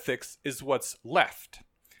 Ethics is what's left.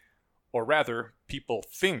 Or rather, people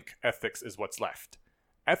think ethics is what's left.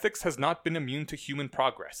 Ethics has not been immune to human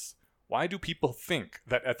progress. Why do people think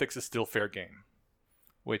that ethics is still fair game?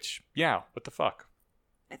 Which, yeah, what the fuck?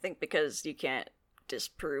 I think because you can't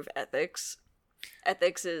disprove ethics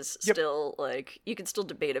Ethics is Yep. still, like, you can still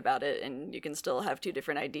debate about it, and you can still have two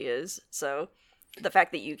different ideas. So the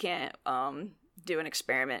fact that you can't do an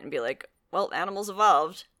experiment and be like, well, animals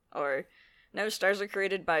evolved, or no, stars are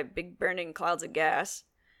created by big burning clouds of gas.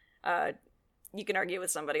 You can argue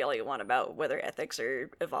with somebody all you want about whether ethics are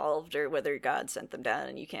evolved or whether God sent them down,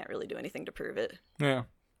 and you can't really do anything to prove it. Yeah.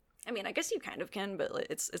 I mean, I guess you kind of can, but like,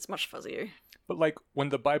 it's much fuzzier. But like when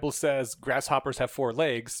the Bible says grasshoppers have 4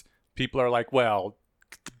 legs, people are like, well,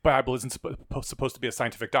 the Bible isn't supposed to be a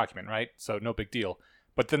scientific document, right? So no big deal.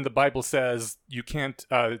 But then the Bible says you can't,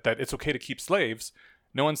 that it's okay to keep slaves.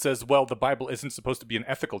 No one says, well, the Bible isn't supposed to be an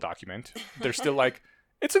ethical document. They're still like,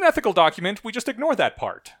 it's an ethical document. We just ignore that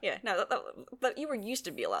part. Yeah, no, that you were used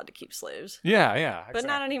to be allowed to keep slaves, Yeah, yeah. but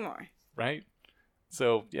not anymore. Right?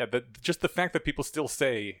 So, yeah, just the fact that people still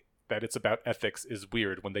say that it's about ethics is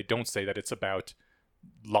weird when they don't say that it's about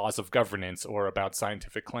laws of governance or about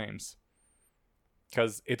scientific claims.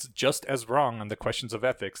 Because it's just as wrong on the questions of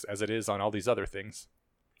ethics as it is on all these other things.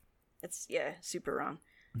 It's, yeah, super wrong.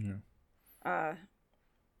 Yeah.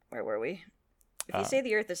 Where were we? If you say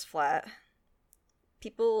the earth is flat,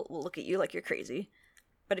 people will look at you like you're crazy.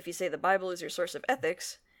 But if you say the Bible is your source of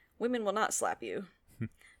ethics, women will not slap you.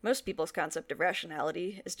 Most people's concept of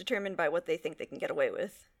rationality is determined by what they think they can get away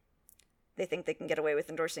with. They think they can get away with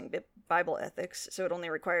endorsing Bible ethics, so it only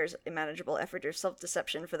requires a manageable effort or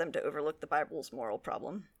self-deception for them to overlook the Bible's moral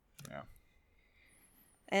problem. Yeah.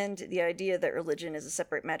 And the idea that religion is a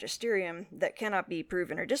separate magisterium that cannot be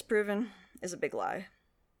proven or disproven is a big lie.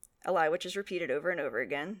 A lie which is repeated over and over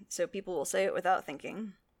again, so people will say it without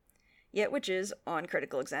thinking. Yet which is, on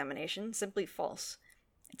critical examination, simply false.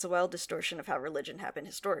 It's a wild distortion of how religion happened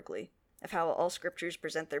historically, of how all scriptures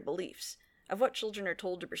present their beliefs, of what children are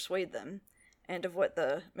told to persuade them, and of what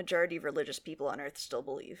the majority of religious people on earth still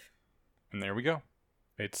believe. And there we go.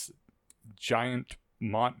 It's giant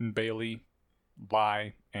Mont and Bailey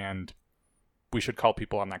lie, and we should call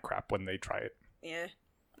people on that crap when they try it. Yeah.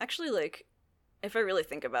 Actually, like, if I really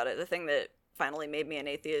think about it, the thing that finally made me an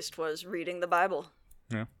atheist was reading the Bible.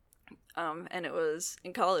 Yeah. And it was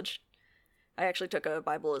in college. I actually took a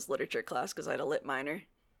Bible as literature class because I had a lit minor.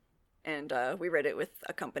 And we read it with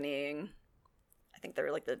accompanying, I think they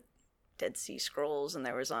were like the Dead Sea Scrolls, and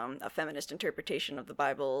there was a feminist interpretation of the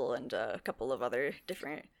Bible and a couple of other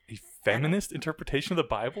different... A feminist interpretation of the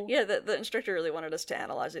Bible? Yeah, the instructor really wanted us to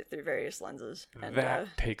analyze it through various lenses. And,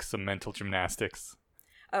 that takes some mental gymnastics.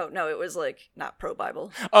 Oh, no, it was, like, not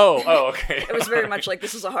pro-Bible. Oh, okay. It was very much like,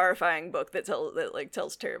 this is a horrifying book that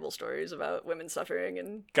tells terrible stories about women suffering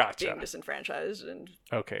and being disenfranchised. And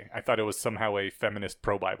okay, I thought it was somehow a feminist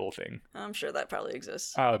pro-Bible thing. I'm sure that probably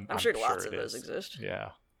exists. I'm sure lots of those exist.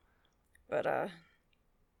 Yeah. But,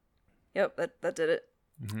 yep, that did it.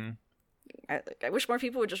 Mm-hmm. I wish more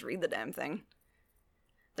people would just read the damn thing.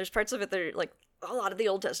 There's parts of it that are, like, a lot of the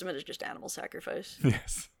Old Testament is just animal sacrifice.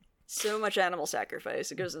 Yes. So much animal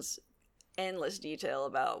sacrifice. It goes into endless detail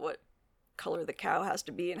about what color the cow has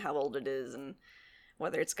to be and how old it is and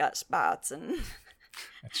whether it's got spots and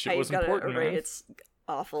how you've got to array its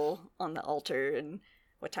offal on the altar and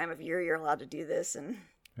what time of year you're allowed to do this and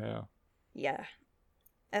yeah,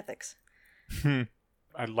 ethics.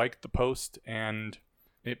 I liked the post and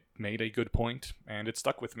it made a good point and it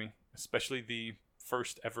stuck with me, especially the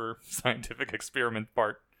first ever scientific experiment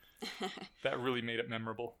part. That really made it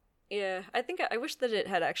memorable. Yeah, I wish that it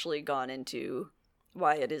had actually gone into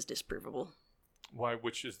why it is disprovable. Why?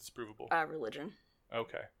 Which is disprovable? Religion.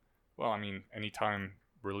 Okay. Well, I mean, anytime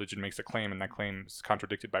religion makes a claim and that claim is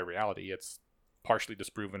contradicted by reality, it's partially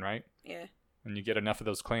disproven, right? Yeah. And you get enough of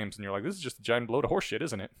those claims and you're like, this is just a giant load of horseshit,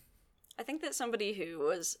 isn't it? I think that somebody who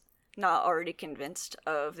was not already convinced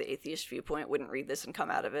of the atheist viewpoint wouldn't read this and come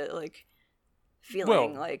out of it, like,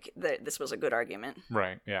 feeling like that this was a good argument.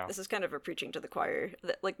 Right, yeah. This is kind of a preaching to the choir.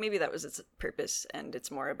 Like, maybe that was its purpose, and it's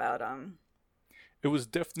more about, It was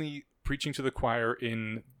definitely preaching to the choir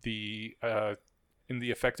in the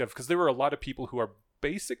effect of... Because there were a lot of people who are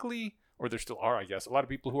basically, or there still are, I guess, a lot of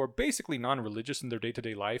people who are basically non-religious in their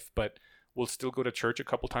day-to-day life, but will still go to church a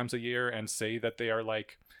couple times a year and say that they are,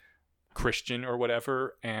 like, Christian or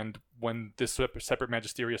whatever, and when this separate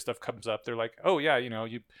magisterial stuff comes up, they're like, oh, yeah,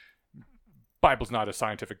 Bible's not a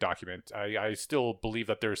scientific document. I still believe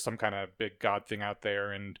that there's some kind of big God thing out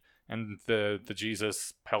there, and the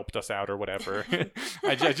Jesus helped us out or whatever.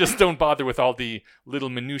 I just don't bother with all the little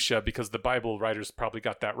minutia because the Bible writers probably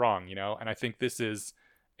got that wrong, And I think this is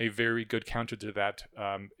a very good counter to that.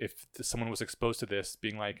 If someone was exposed to this,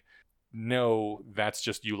 being like, no, that's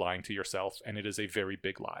just you lying to yourself, and it is a very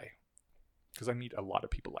big lie. Because I meet a lot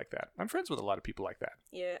of people like that. I'm friends with a lot of people like that.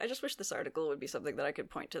 Yeah, I just wish this article would be something that I could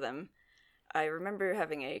point to them. I remember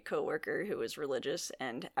having a coworker who was religious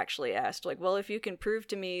and actually asked, like, well, if you can prove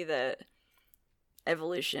to me that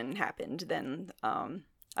evolution happened, then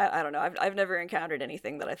I don't know. I've never encountered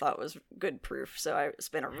anything that I thought was good proof, so I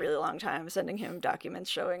spent a really long time sending him documents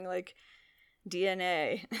showing like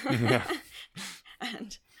DNA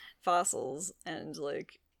and fossils and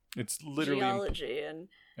like it's literally geology and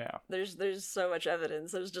there's so much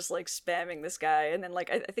evidence. I was just like spamming this guy, and then like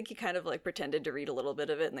I think he kind of like pretended to read a little bit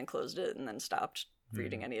of it and then closed it and then stopped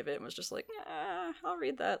reading any of it and was just like, I'll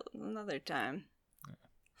read that another time.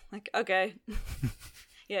 Like, okay.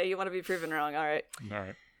 Yeah, you want to be proven wrong. All right.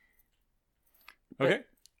 Okay.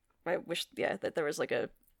 But I wish, that there was like a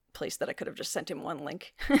place that I could have just sent him one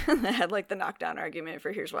link that had like the knockdown argument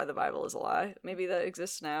for here's why the Bible is a lie. Maybe that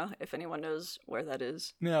exists now, if anyone knows where that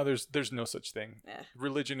is. No, there's no such thing. Yeah.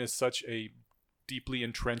 Religion is such a deeply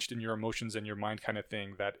entrenched in your emotions and your mind kind of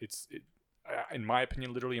thing that it's in my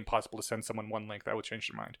opinion, literally impossible to send someone one link that would change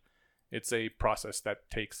their mind. It's a process that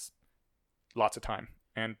takes lots of time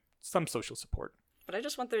and some social support. But I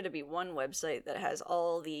just want there to be one website that has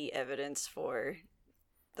all the evidence for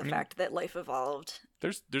the fact that life evolved.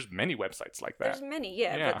 There's many websites like that. There's many,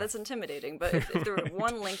 but that's intimidating. But if there were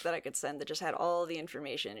one link that I could send that just had all the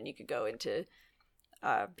information and you could go into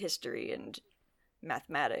history and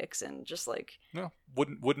mathematics and just like... No,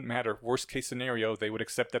 wouldn't matter. Worst case scenario, they would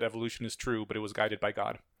accept that evolution is true, but it was guided by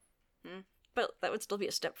God. But that would still be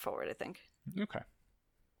a step forward, I think. Okay.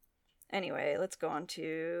 Anyway, let's go on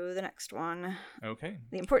to the next one. Okay.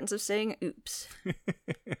 The importance of saying oops.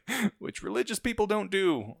 Which religious people don't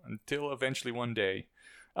do until eventually one day.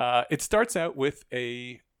 It starts out with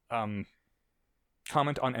a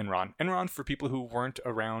comment on Enron. Enron, for people who weren't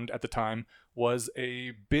around at the time, was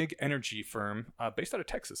a big energy firm based out of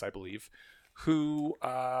Texas, I believe, who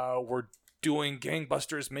were doing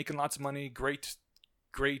gangbusters, making lots of money, great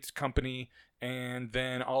company. And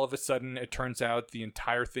then all of a sudden, it turns out the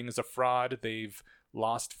entire thing is a fraud. They've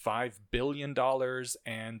lost $5 billion,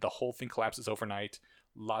 and the whole thing collapses overnight.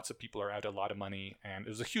 Lots of people are out a lot of money, and it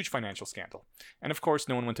was a huge financial scandal. And of course,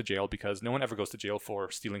 no one went to jail because no one ever goes to jail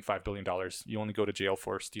for stealing $5 billion. You only go to jail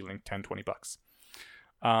for stealing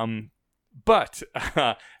 $10-20. But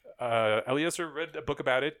Eliezer read a book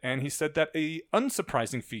about it, and he said that a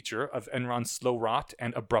unsurprising feature of Enron's slow rot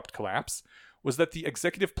and abrupt collapse was that the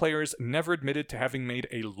executive players never admitted to having made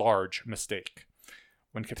a large mistake.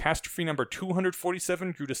 When catastrophe number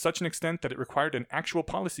 247 grew to such an extent that it required an actual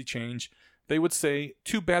policy change, they would say,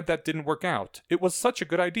 "Too bad that didn't work out. It was such a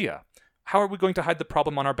good idea. How are we going to hide the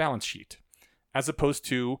problem on our balance sheet?" As opposed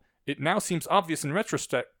to, "It now seems obvious in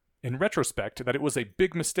retrospect that it was a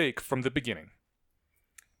big mistake from the beginning."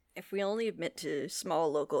 If we only admit to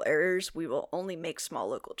small local errors, we will only make small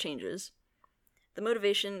local changes. The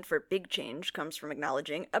motivation for big change comes from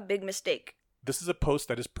acknowledging a big mistake. This is a post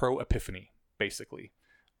that is pro-epiphany, basically.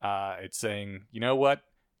 It's saying, you know what?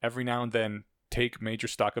 Every now and then, take major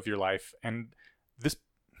stock of your life. And this,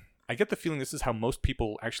 I get the feeling this is how most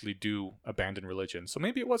people actually do abandon religion. So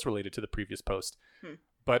maybe it was related to the previous post.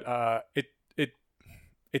 But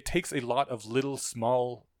it takes a lot of little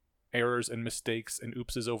small errors and mistakes and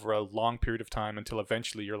oopses over a long period of time until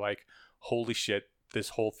eventually you're like, holy shit,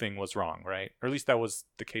 this whole thing was wrong, right? Or at least that was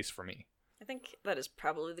the case for me. I think that is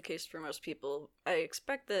probably the case for most people. I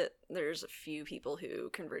expect that there's a few people who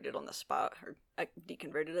converted on the spot, or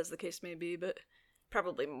deconverted as the case may be, but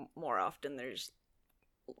probably more often there's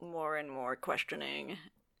more and more questioning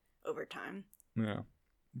over time. Yeah.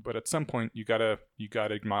 But at some point, you gotta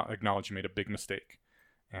acknowledge you made a big mistake.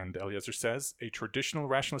 And Eliezer says, a traditional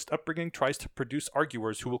rationalist upbringing tries to produce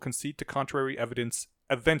arguers who will concede to contrary evidence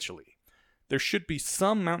eventually. There should be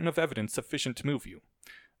some mountain of evidence sufficient to move you.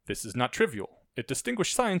 This is not trivial. It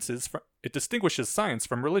distinguishes science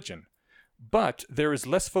from religion. But there is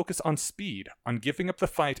less focus on speed, on giving up the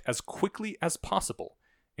fight as quickly as possible,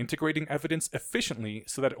 integrating evidence efficiently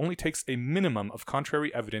so that it only takes a minimum of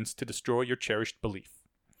contrary evidence to destroy your cherished belief.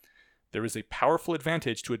 There is a powerful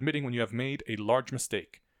advantage to admitting when you have made a large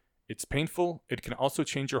mistake. It's painful. It can also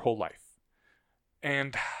change your whole life.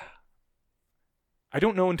 And I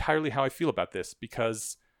don't know entirely how I feel about this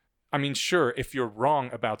because, I mean, sure, if you're wrong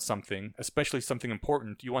about something, especially something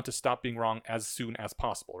important, you want to stop being wrong as soon as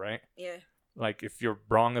possible, right? Yeah. Like, if you're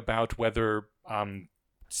wrong about whether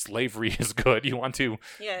slavery is good, you want to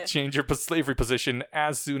change your slavery position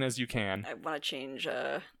as soon as you can. I want to change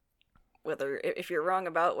whether, if you're wrong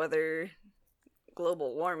about whether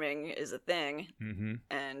global warming is a thing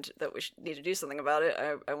and that we need to do something about it,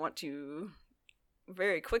 I want to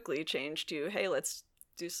very quickly change to, hey, let's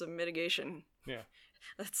do some mitigation. Yeah.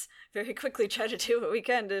 let's very quickly try to do what we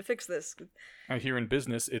can to fix this. Here in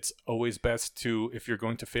business, it's always best to, if you're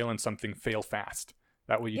going to fail in something, fail fast.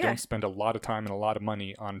 That way you don't spend a lot of time and a lot of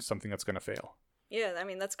money on something that's going to fail. Yeah, I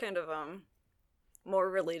mean, that's kind of more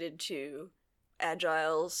related to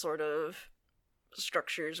agile sort of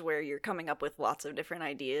structures where you're coming up with lots of different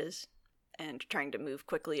ideas and trying to move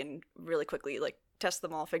quickly and really quickly, like, test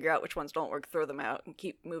them all, figure out which ones don't work, throw them out, and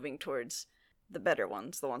keep moving towards the better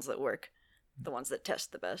ones, the ones that work, the ones that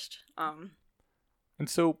test the best. And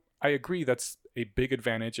so I agree that's a big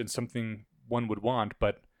advantage and something one would want,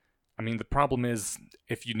 but I mean, the problem is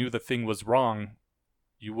if you knew the thing was wrong,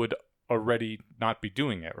 you would already not be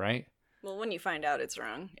doing it, right? Well, when you find out it's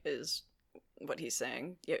wrong is what he's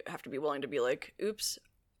saying. You have to be willing to be like, oops,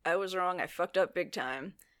 I was wrong, I fucked up big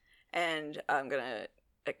time, and I'm gonna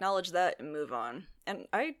acknowledge that and move on. And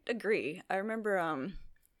I agree. I remember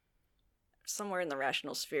somewhere in the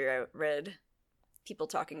rational sphere I read people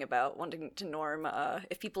talking about wanting to norm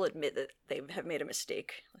if people admit that they have made a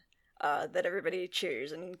mistake, that everybody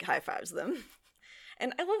cheers and high fives them.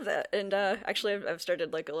 And I love that. And actually I've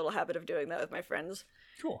started like a little habit of doing that with my friends.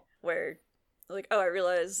 Cool. Where like, oh, I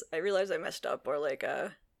realize I messed up, or like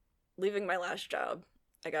leaving my last job,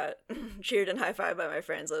 I got cheered and high-fived by my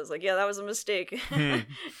friends. I was like, yeah, that was a mistake. And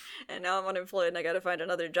now I'm unemployed and I gotta find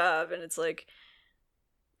another job. And it's like,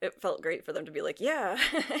 it felt great for them to be like, yeah,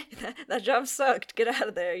 that job sucked. Get out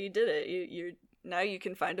of there. You did it. You now you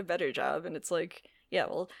can find a better job. And it's like, yeah,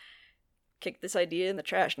 well, kick this idea in the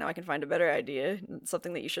trash. Now I can find a better idea.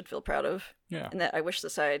 Something that you should feel proud of. Yeah. And that I wish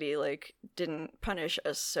society, like, didn't punish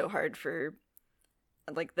us so hard for,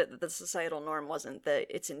 like, the societal norm wasn't that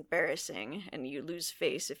it's embarrassing and you lose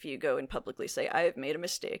face if you go and publicly say, I have made a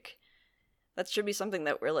mistake. That should be something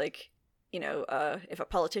that we're like, you know, if a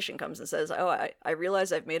politician comes and says, oh, I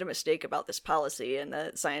realize I've made a mistake about this policy and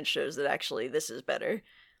that science shows that actually this is better,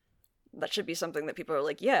 that should be something that people are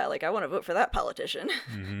like, yeah, like, I want to vote for that politician.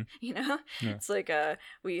 Mm-hmm. You know? Yeah. It's like,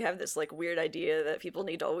 we have this, like, weird idea that people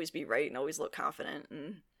need to always be right and always look confident.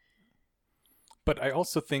 But I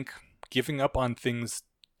also think giving up on things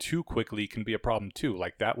too quickly can be a problem too.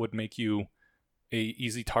 Like, that would make you a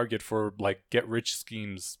easy target for, like, get rich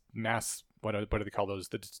schemes, mass, what do they call those?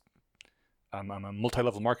 The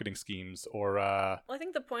multi-level marketing schemes, or well, I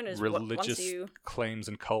think the point is religious claims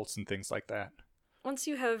and cults and things like that. Once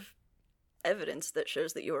you have evidence that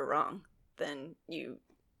shows that you were wrong, then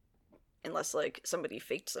unless like somebody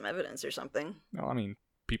faked some evidence or something. No, I mean,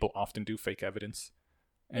 people often do fake evidence.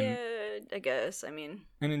 And, yeah, I guess. I mean,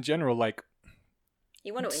 and in general, like,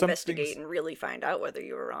 you want to investigate and really find out whether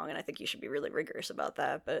you were wrong, and I think you should be really rigorous about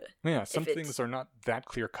that. But yeah, some things are not that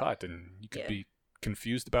clear cut, and you could be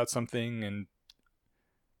confused about something. And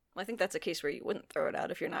well, I think that's a case where you wouldn't throw it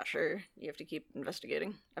out if you're not sure. You have to keep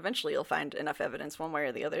investigating. Eventually, you'll find enough evidence one way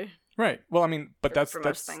or the other. Right. Well, I mean, but that's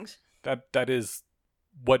most things. That is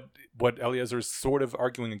what Eliezer's sort of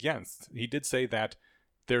arguing against. He did say that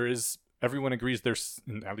everyone agrees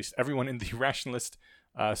at least everyone in the rationalist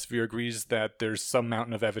sphere agrees that there's some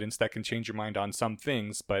mountain of evidence that can change your mind on some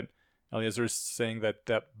things, but Eliezer is saying that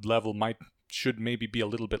that level should maybe be a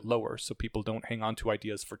little bit lower so people don't hang on to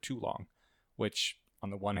ideas for too long, which on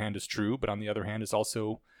the one hand is true, but on the other hand is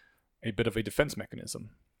also a bit of a defense mechanism.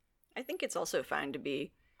 I think it's also fine to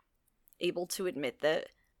be able to admit that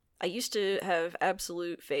I used to have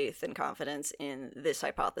absolute faith and confidence in this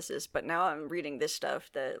hypothesis, but now I'm reading this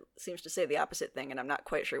stuff that seems to say the opposite thing, and I'm not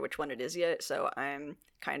quite sure which one it is yet, so I'm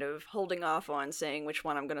kind of holding off on saying which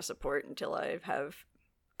one I'm going to support until I have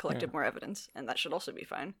collected more evidence, and that should also be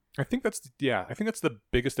fine. I think that's the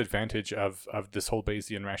biggest advantage of this whole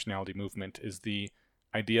Bayesian rationality movement, is the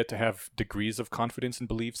idea to have degrees of confidence in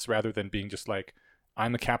beliefs rather than being just like,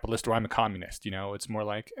 I'm a capitalist or I'm a communist. You know, it's more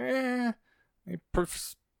like, give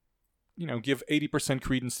 80%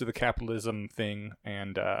 credence to the capitalism thing,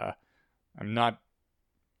 and I'm not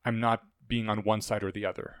being on one side or the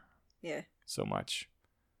other. Yeah. So much,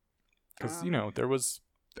 because there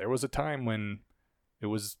was a time when it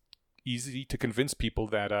was easy to convince people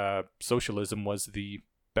that socialism was the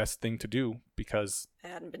best thing to do because it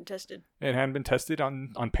hadn't been tested. It hadn't been tested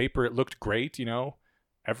on paper. It looked great.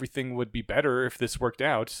 Everything would be better if this worked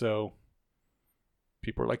out. So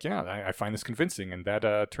people were like, yeah, I find this convincing. And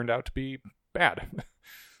that turned out to be bad.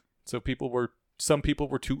 So some people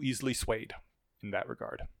were too easily swayed in that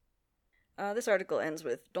regard. This article ends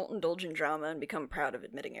with, don't indulge in drama and become proud of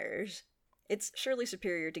admitting errors. It's surely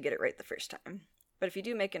superior to get it right the first time. But if you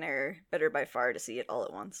do make an error, better by far to see it all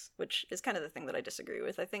at once, which is kind of the thing that I disagree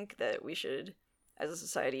with. I think that we should, as a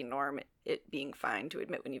society, norm it being fine to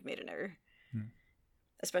admit when you've made an error.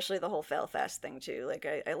 especially the whole fail fast thing too. Like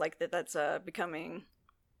I like that that's becoming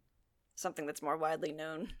something that's more widely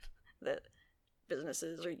known, that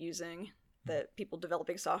businesses are using, that people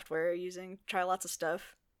developing software are using. Try lots of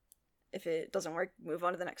stuff. If it doesn't work, move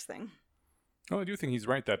on to the next thing. Well, I do think he's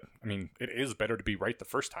right that, I mean, it is better to be right the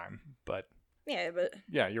first time, but... Yeah, but...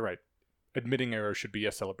 Yeah, you're right. Admitting error should be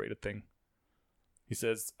a celebrated thing. He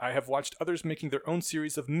says, I have watched others making their own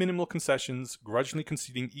series of minimal concessions, grudgingly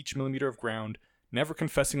conceding each millimeter of ground, never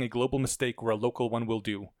confessing a global mistake where a local one will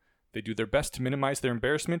do. They do their best to minimize their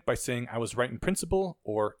embarrassment by saying, I was right in principle,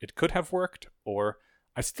 or it could have worked, or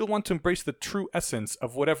I still want to embrace the true essence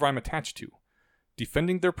of whatever I'm attached to.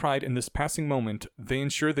 Defending their pride in this passing moment, they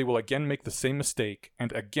ensure they will again make the same mistake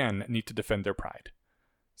and again need to defend their pride.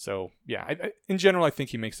 So, yeah, in general, I think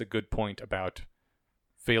he makes a good point about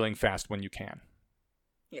failing fast when you can.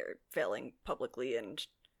 You're failing publicly and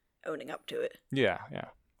owning up to it. Yeah.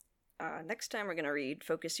 Next time we're going to read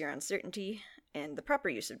Focus Your Uncertainty and the Proper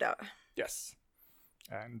Use of Doubt. Yes.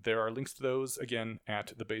 And there are links to those, again,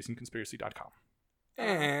 at thebayesianconspiracy.com.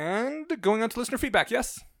 And going on to listener feedback,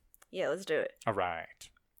 yes? Yeah, let's do it. All right.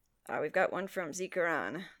 We've got one from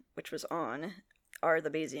Zikaran, which was on Are the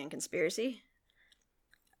Bayesian Conspiracy?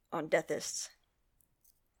 On deathists.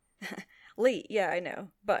 Late, yeah, I know,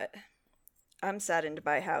 but I'm saddened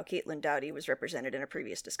by how Caitlin Doughty was represented in a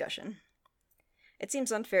previous discussion. It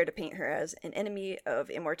seems unfair to paint her as an enemy of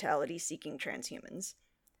immortality-seeking transhumans.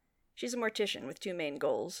 She's a mortician with two main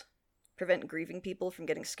goals: prevent grieving people from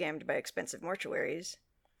getting scammed by expensive mortuaries,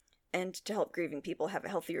 and to help grieving people have a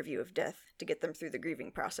healthier view of death to get them through the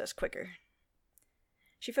grieving process quicker.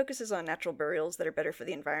 She focuses on natural burials that are better for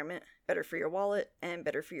the environment, better for your wallet, and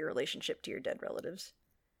better for your relationship to your dead relatives.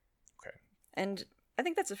 Okay. And I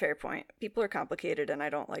think that's a fair point. People are complicated, and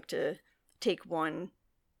I don't like to take one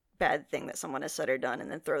bad thing that someone has said or done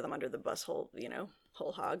and then throw them under the bus whole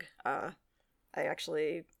hog. I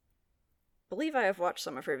actually believe I have watched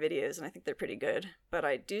some of her videos, and I think they're pretty good, but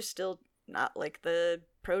I do still not like the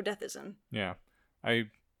pro-deathism. Yeah. I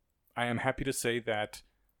am happy to say that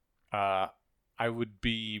I would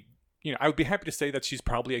be happy to say that she's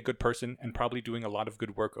probably a good person and probably doing a lot of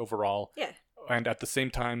good work overall. Yeah. And at the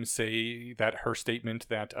same time say that her statement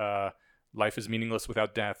that life is meaningless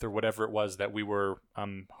without death, or whatever it was that we were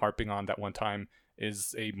harping on that one time,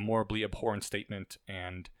 is a morally abhorrent statement,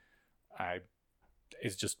 and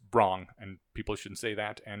is just wrong, and people shouldn't say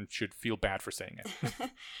that and should feel bad for saying it.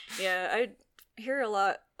 Yeah, I hear a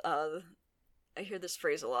lot, I hear this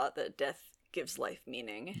phrase a lot, that death gives life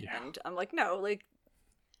meaning. Yeah. And I'm like, no, like...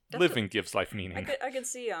 Living gives life meaning. I could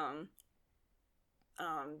see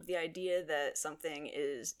the idea that something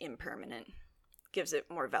is impermanent gives it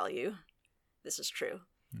more value. This is true.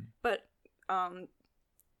 But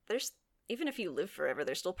there's, even if you live forever,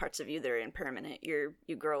 there's still parts of you that are impermanent. You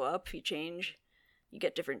grow up, you change, you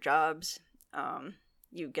get different jobs,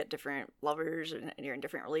 you get different lovers, and you're in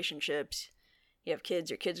different relationships. You have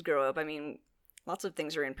kids, your kids grow up. I mean, lots of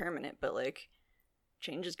things are impermanent, but like,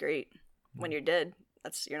 change is great. When you're dead,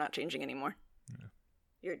 you're not changing anymore.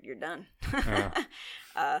 Yeah. You're done.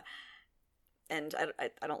 And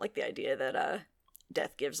I don't like the idea that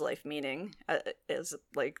death gives life meaning, is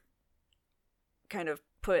like kind of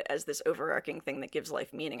put as this overarching thing that gives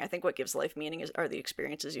life meaning. I think what gives life meaning are the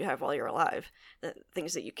experiences you have while you're alive, the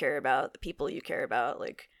things that you care about, the people you care about,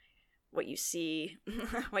 like what you see,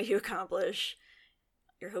 what you accomplish,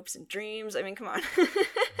 your hopes and dreams. I mean, come on.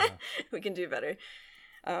 Yeah. We can do better.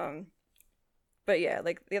 But yeah,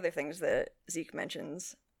 like the other things that Zeke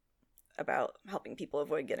mentions about helping people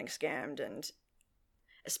avoid getting scammed, and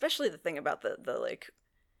especially the thing about the like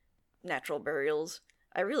natural burials.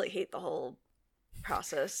 I really hate the whole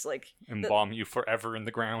process. Like, embalm you forever in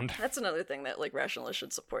the ground. That's another thing that like rationalists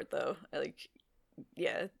should support, though. Like,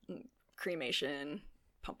 yeah, cremation,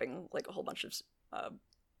 pumping like a whole bunch of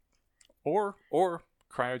or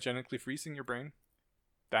cryogenically freezing your brain.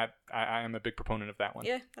 That I am a big proponent of that one.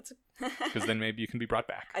 Yeah, that's because then maybe you can be brought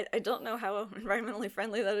back. I don't know how environmentally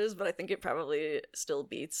friendly that is, but I think it probably still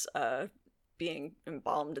beats being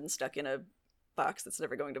embalmed and stuck in a box that's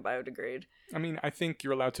never going to biodegrade. I mean, I think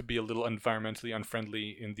you're allowed to be a little environmentally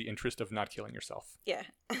unfriendly in the interest of not killing yourself. Yeah.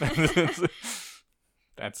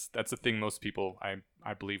 That's a thing most people,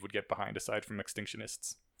 I believe, would get behind, aside from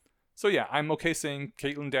extinctionists. So yeah, I'm okay saying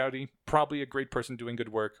Caitlin Doughty, probably a great person doing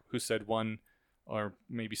good work, who said one or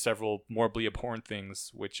maybe several morally abhorrent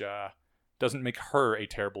things, which doesn't make her a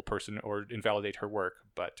terrible person or invalidate her work,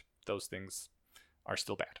 but those things are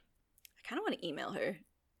still bad. I kind of want to email her.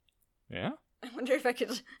 Yeah? I wonder if I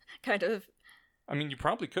could kind of... I mean, you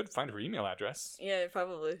probably could find her email address. Yeah,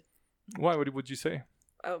 probably. Why? What would you say?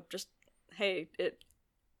 Oh, just, hey,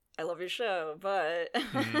 I love your show, but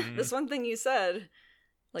Mm. this one thing you said,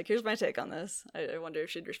 like, here's my take on this. I wonder if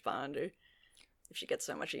she'd respond or if she gets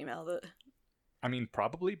so much email that... I mean,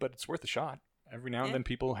 probably, but it's worth a shot. Every now and then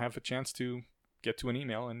people have a chance to get to an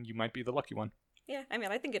email, and you might be the lucky one. Yeah, I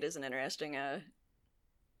mean, I think it is an interesting,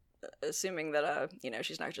 assuming that, you know,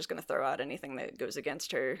 she's not just going to throw out anything that goes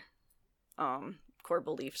against her core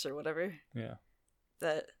beliefs or whatever. Yeah.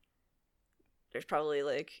 That there's probably,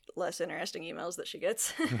 like, less interesting emails that she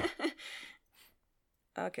gets.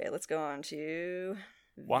 Okay, let's go on to...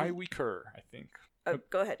 Why We Cur, I think. Oh,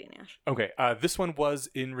 go ahead, Inash. Okay, this one was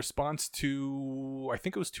in response to, I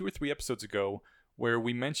think it was 2 or 3 episodes ago, where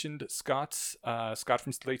we mentioned Scott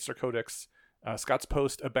from Slate Star Codex, Scott's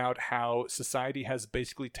post about how society has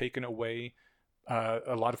basically taken away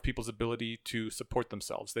a lot of people's ability to support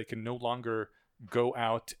themselves. They can no longer go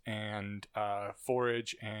out and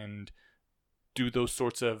forage and do those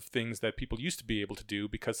sorts of things that people used to be able to do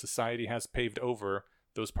because society has paved over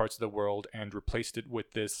those parts of the world and replaced it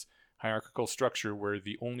with this hierarchical structure where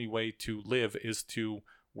the only way to live is to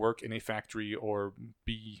work in a factory or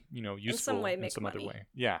be, useful in some other way.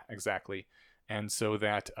 Yeah, exactly. And so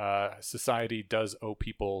that society does owe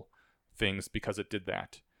people things because it did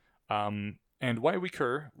that. And Why We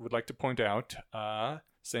Cur would like to point out,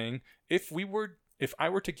 saying, if I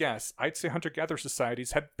were to guess, I'd say hunter-gatherer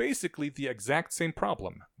societies had basically the exact same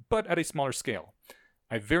problem, but at a smaller scale.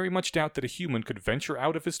 I very much doubt that a human could venture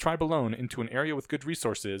out of his tribe alone into an area with good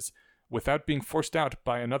resources without being forced out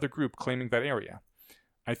by another group claiming that area.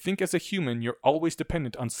 I think as a human, you're always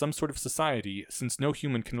dependent on some sort of society, since no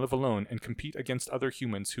human can live alone and compete against other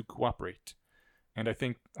humans who cooperate. And I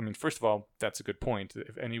think, first of all, that's a good point.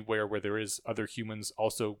 If anywhere where there is other humans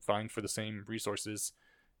also vying for the same resources,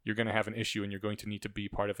 you're going to have an issue and you're going to need to be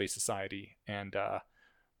part of a society. And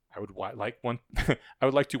I would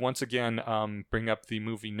like to once again bring up the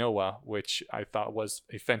movie Noah, which I thought was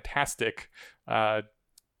a fantastic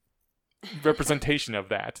representation of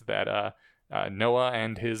that. Noah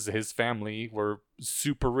and his family were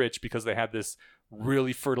super rich because they had this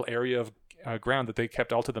really fertile area of ground that they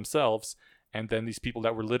kept all to themselves. And then these people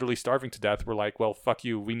that were literally starving to death were like, well, fuck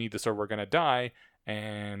you, we need this or we're going to die.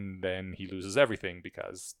 And then he loses everything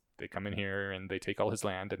because they come in here and they take all his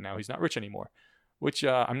land and now he's not rich anymore. Which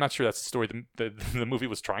I'm not sure that's the story the movie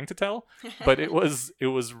was trying to tell, but it was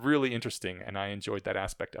really interesting and I enjoyed that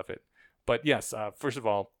aspect of it. But yes, first of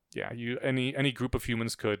all, yeah, any group of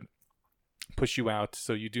humans could push you out,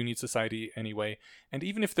 so you do need society anyway. And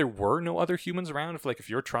even if there were no other humans around, if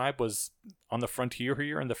your tribe was on the frontier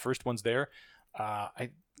here and the first ones there, I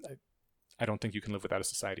don't think you can live without a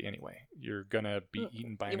society anyway. You're gonna be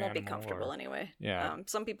eaten by an animal. You won't be comfortable anyway. Yeah.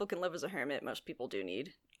 Some people can live as a hermit. Most people do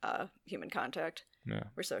need human contact. Yeah.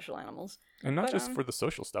 We're social animals. And not just for the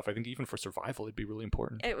social stuff. I think even for survival, it'd be really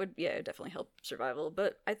important. It would definitely help survival.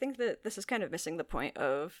 But I think that this is kind of missing the point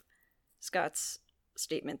of Scott's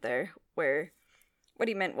statement there, where what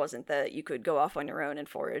he meant wasn't that you could go off on your own and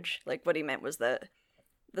forage. Like, what he meant was that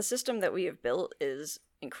the system that we have built is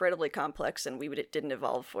incredibly complex and we didn't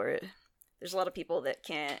evolve for it. There's a lot of people that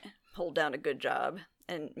can't hold down a good job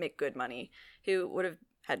and make good money who would have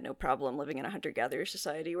had no problem living in a hunter-gatherer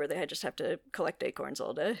society where they just have to collect acorns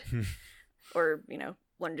all day. Or,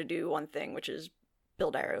 learn to do one thing, which is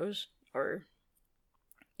build arrows. Or,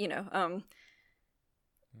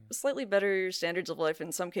 slightly better standards of life,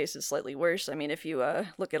 in some cases slightly worse. If you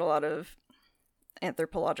look at a lot of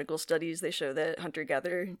anthropological studies, they show that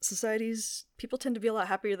hunter-gatherer societies, people tend to be a lot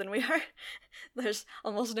happier than we are. There's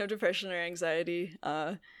almost no depression or anxiety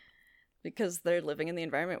because they're living in the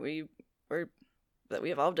environment that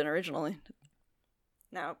we evolved in originally.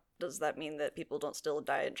 Now, does that mean that people don't still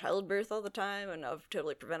die in childbirth all the time and of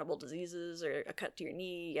totally preventable diseases or a cut to your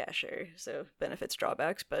knee? Yeah, sure. So benefits,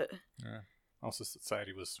 drawbacks, but... Yeah. Also,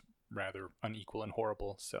 society was rather unequal and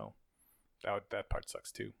horrible, so that part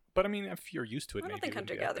sucks too. But if you're used to it, I don't think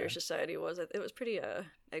hunter-gatherer society was. It was pretty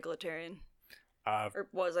egalitarian.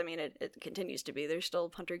 It continues to be. There's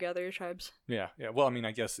still hunter-gatherer tribes. Yeah. Well,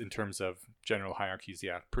 I guess in terms of general hierarchies,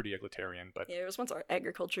 yeah, pretty egalitarian. But yeah, it was once our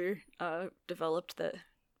agriculture developed that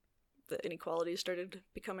the inequalities started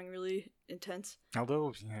becoming really intense.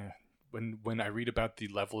 Although, yeah, when I read about the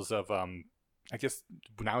levels of I guess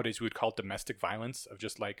nowadays we would call it domestic violence, of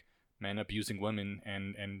just like men abusing women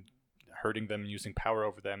and hurting them and using power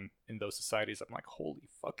over them in those societies. I'm like, holy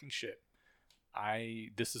fucking shit.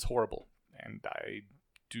 This is horrible. And I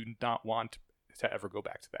do not want to ever go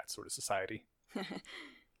back to that sort of society.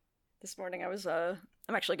 This morning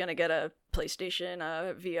I'm actually going to get a PlayStation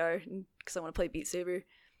VR because I want to play Beat Saber.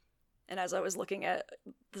 And as I was looking at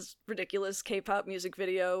this ridiculous K-pop music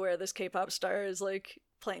video where this K-pop star is like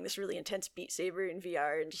playing this really intense Beat Saber in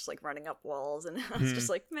VR and just like running up walls, and I was just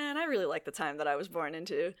like, man, I really like the time that I was born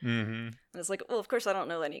into. And it's like, well, of course I don't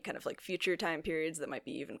know any kind of like future time periods that might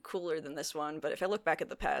be even cooler than this one, but if I look back at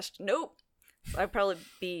the past, nope, I'd probably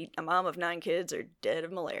be a mom of 9 kids or dead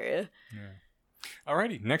of malaria.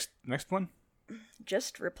 Alrighty, next one.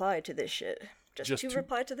 Just reply to this shit. Just to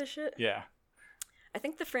reply to this shit? Yeah. I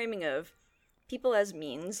think the framing of people as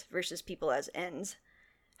means versus people as ends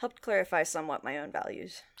helped clarify somewhat my own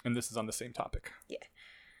values. And this is on the same topic. Yeah.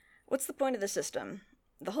 What's the point of the system?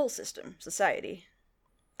 The whole system, society.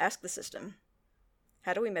 Ask the system.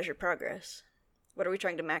 How do we measure progress? What are we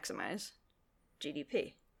trying to maximize?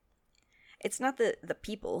 GDP. It's not that the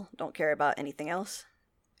people don't care about anything else.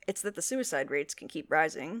 It's that the suicide rates can keep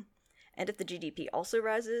rising, and if the GDP also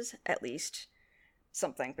rises, at least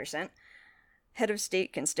something %, head of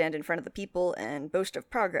state can stand in front of the people and boast of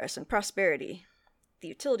progress and prosperity. The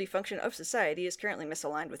utility function of society is currently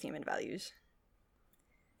misaligned with human values.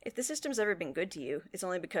 If the system's ever been good to you, it's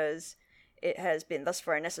only because it has been thus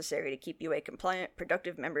far necessary to keep you a compliant,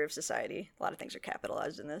 productive member of society. A lot of things are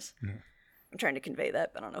capitalized in this. I'm trying to convey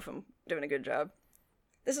that, but I don't know if I'm doing a good job.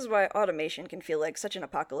 This is why automation can feel like such an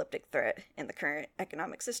apocalyptic threat in the current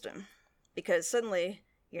economic system. Because suddenly,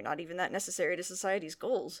 you're not even that necessary to society's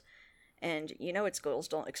goals, and you know its goals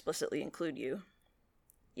don't explicitly include you.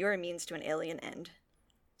 You're a means to an alien end.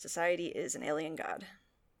 Society is an alien god.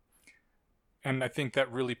 And I think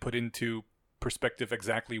that really put into perspective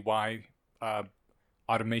exactly why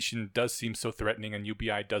automation does seem so threatening and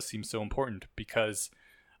UBI does seem so important. Because,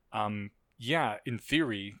 in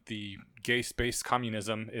theory, the gay space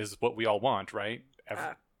communism is what we all want, right?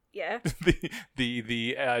 Yeah.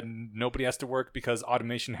 the nobody has to work because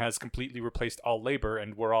automation has completely replaced all labor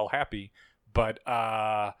and we're all happy. But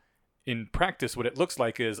in practice, what it looks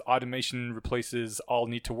like is automation replaces all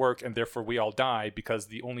need to work, and therefore we all die because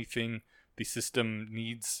the only thing the system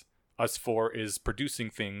needs us for is producing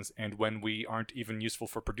things, and when we aren't even useful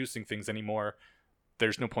for producing things anymore,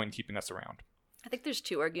 there's no point in keeping us around. I think there's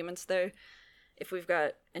 2 arguments there. If we've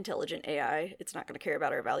got intelligent AI, it's not going to care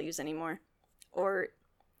about our values anymore. Or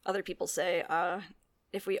other people say,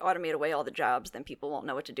 if we automate away all the jobs, then people won't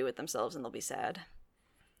know what to do with themselves and they'll be sad.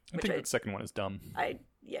 I think the second one is dumb. I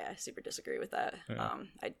super disagree with that. Yeah.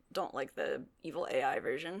 I don't like the evil AI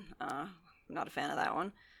version. I'm not a fan of that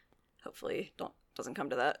one. Hopefully doesn't come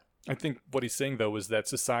to that. I think what he's saying, though, is that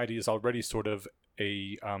society is already sort of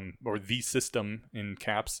or the system, in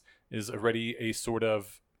caps, is already a sort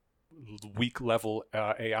of weak level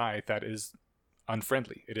AI that is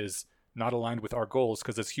unfriendly. It is not aligned with our goals,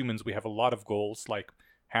 because as humans we have a lot of goals like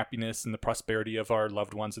happiness and the prosperity of our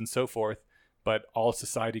loved ones and so forth, but all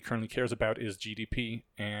society currently cares about is GDP,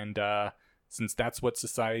 and since that's what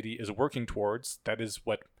society is working towards, that is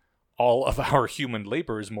what all of our human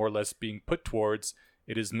labor is more or less being put towards,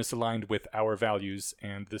 it is misaligned with our values,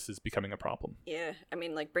 and this is becoming a problem. Yeah, I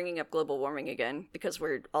mean, like, bringing up global warming again, because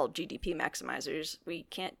we're all GDP maximizers, we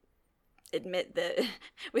can't admit that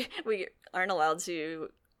we aren't allowed to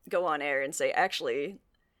go on air and say, actually,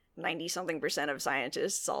 90-something% of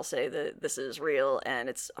scientists all say that this is real and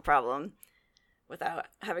it's a problem, without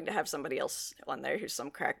having to have somebody else on there who's some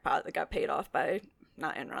crackpot that got paid off by,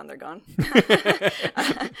 not Enron, they're gone.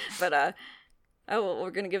 But,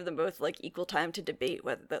 we're going to give them both, like, equal time to debate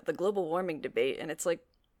the global warming debate, and it's like,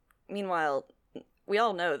 meanwhile, we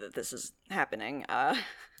all know that this is happening,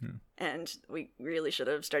 and we really should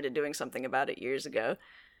have started doing something about it years ago,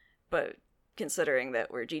 but considering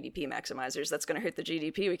that we're GDP maximizers, that's going to hurt the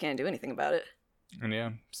GDP, we can't do anything about it. And yeah,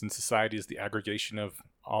 since society is the aggregation of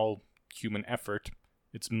all human effort,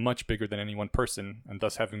 it's much bigger than any one person, and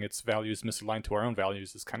thus having its values misaligned to our own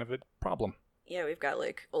values is kind of a problem. Yeah, we've got,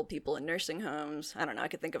 like, old people in nursing homes. I don't know, I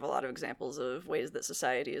could think of a lot of examples of ways that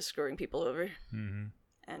society is screwing people over. Mm-hmm.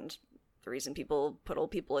 And the reason people put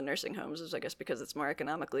old people in nursing homes is, I guess, because it's more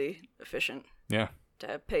economically efficient. Yeah.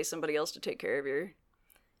 To pay somebody else to take care of your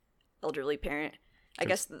elderly parent. I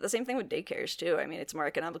guess the same thing with daycares, too. I mean, it's more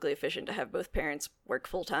economically efficient to have both parents work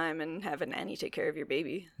full-time and have a nanny take care of your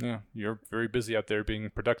baby. Yeah, you're very busy out there being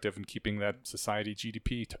productive and keeping that society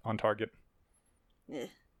GDP on target.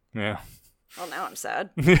 Yeah. Well, now I'm sad.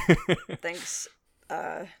 Thanks,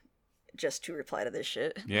 just to reply to this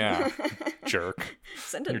shit. Yeah, jerk.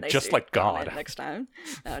 Send a You're nicer just like God comment next time.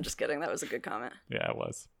 No, just kidding. That was a good comment. Yeah, it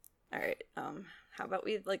was. All right. How about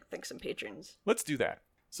we, like, thank some patrons? Let's do that.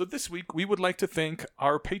 So this week, we would like to thank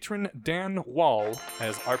our patron, Dan Wall,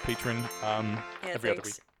 as our patron every other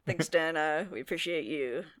week. Thanks, Dan. We appreciate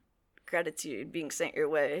you. Gratitude being sent your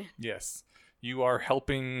way. Yes. You are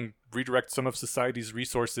helping redirect some of society's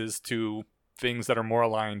resources to things that are more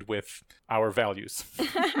aligned with our values,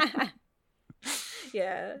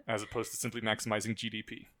 Yeah. as opposed to simply maximizing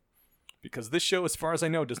GDP. Because this show, as far as I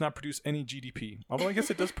know, does not produce any GDP. Although I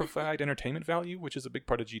guess it does provide entertainment value, which is a big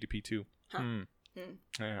part of GDP too. Huh.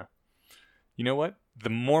 Yeah. You know what?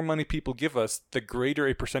 The more money people give us, the greater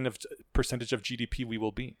a percentage of GDP we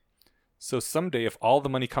will be. So someday, if all the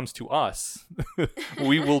money comes to us,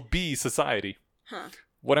 we will be society. Huh.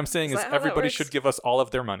 What I'm saying is everybody should give us all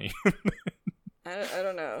of their money. I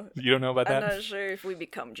don't know. You don't know about that? I'm not sure if we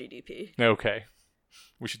become GDP. Okay.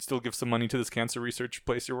 We should still give some money to this cancer research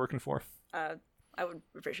place you're working for. I would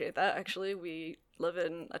appreciate that, actually. We live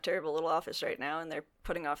in a terrible little office right now, and they're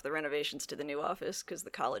putting off the renovations to the new office because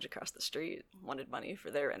the college across the street wanted money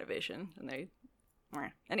for their renovation, and they...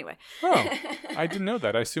 Anyway. Oh, I didn't know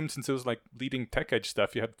that. I assumed since it was like leading tech edge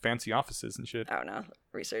stuff, you had fancy offices and shit. I don't know.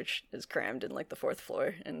 Research is crammed in like the 4th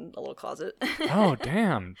floor in a little closet. Oh,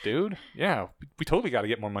 damn, dude. Yeah, we totally got to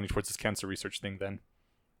get more money towards this cancer research thing then.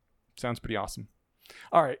 Sounds pretty awesome.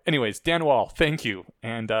 All right. Anyways, Dan Wall, thank you.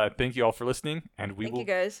 And thank you all for listening. And Thank you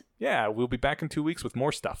guys. Yeah, we'll be back in 2 weeks with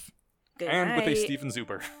more stuff. Good and night. with a Steven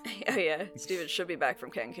Zuber. Oh, yeah. Steven should be back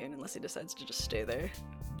from Cancun unless he decides to just stay there.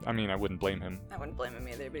 I mean, I wouldn't blame him. I wouldn't blame him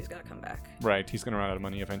either, but he's got to come back. Right. He's going to run out of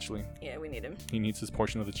money eventually. Yeah, we need him. He needs his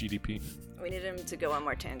portion of the GDP. We need him to go on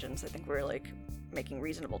more tangents. I think we're, like, making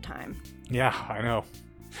reasonable time. Yeah, I know.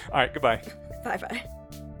 All right. Goodbye. Bye-bye.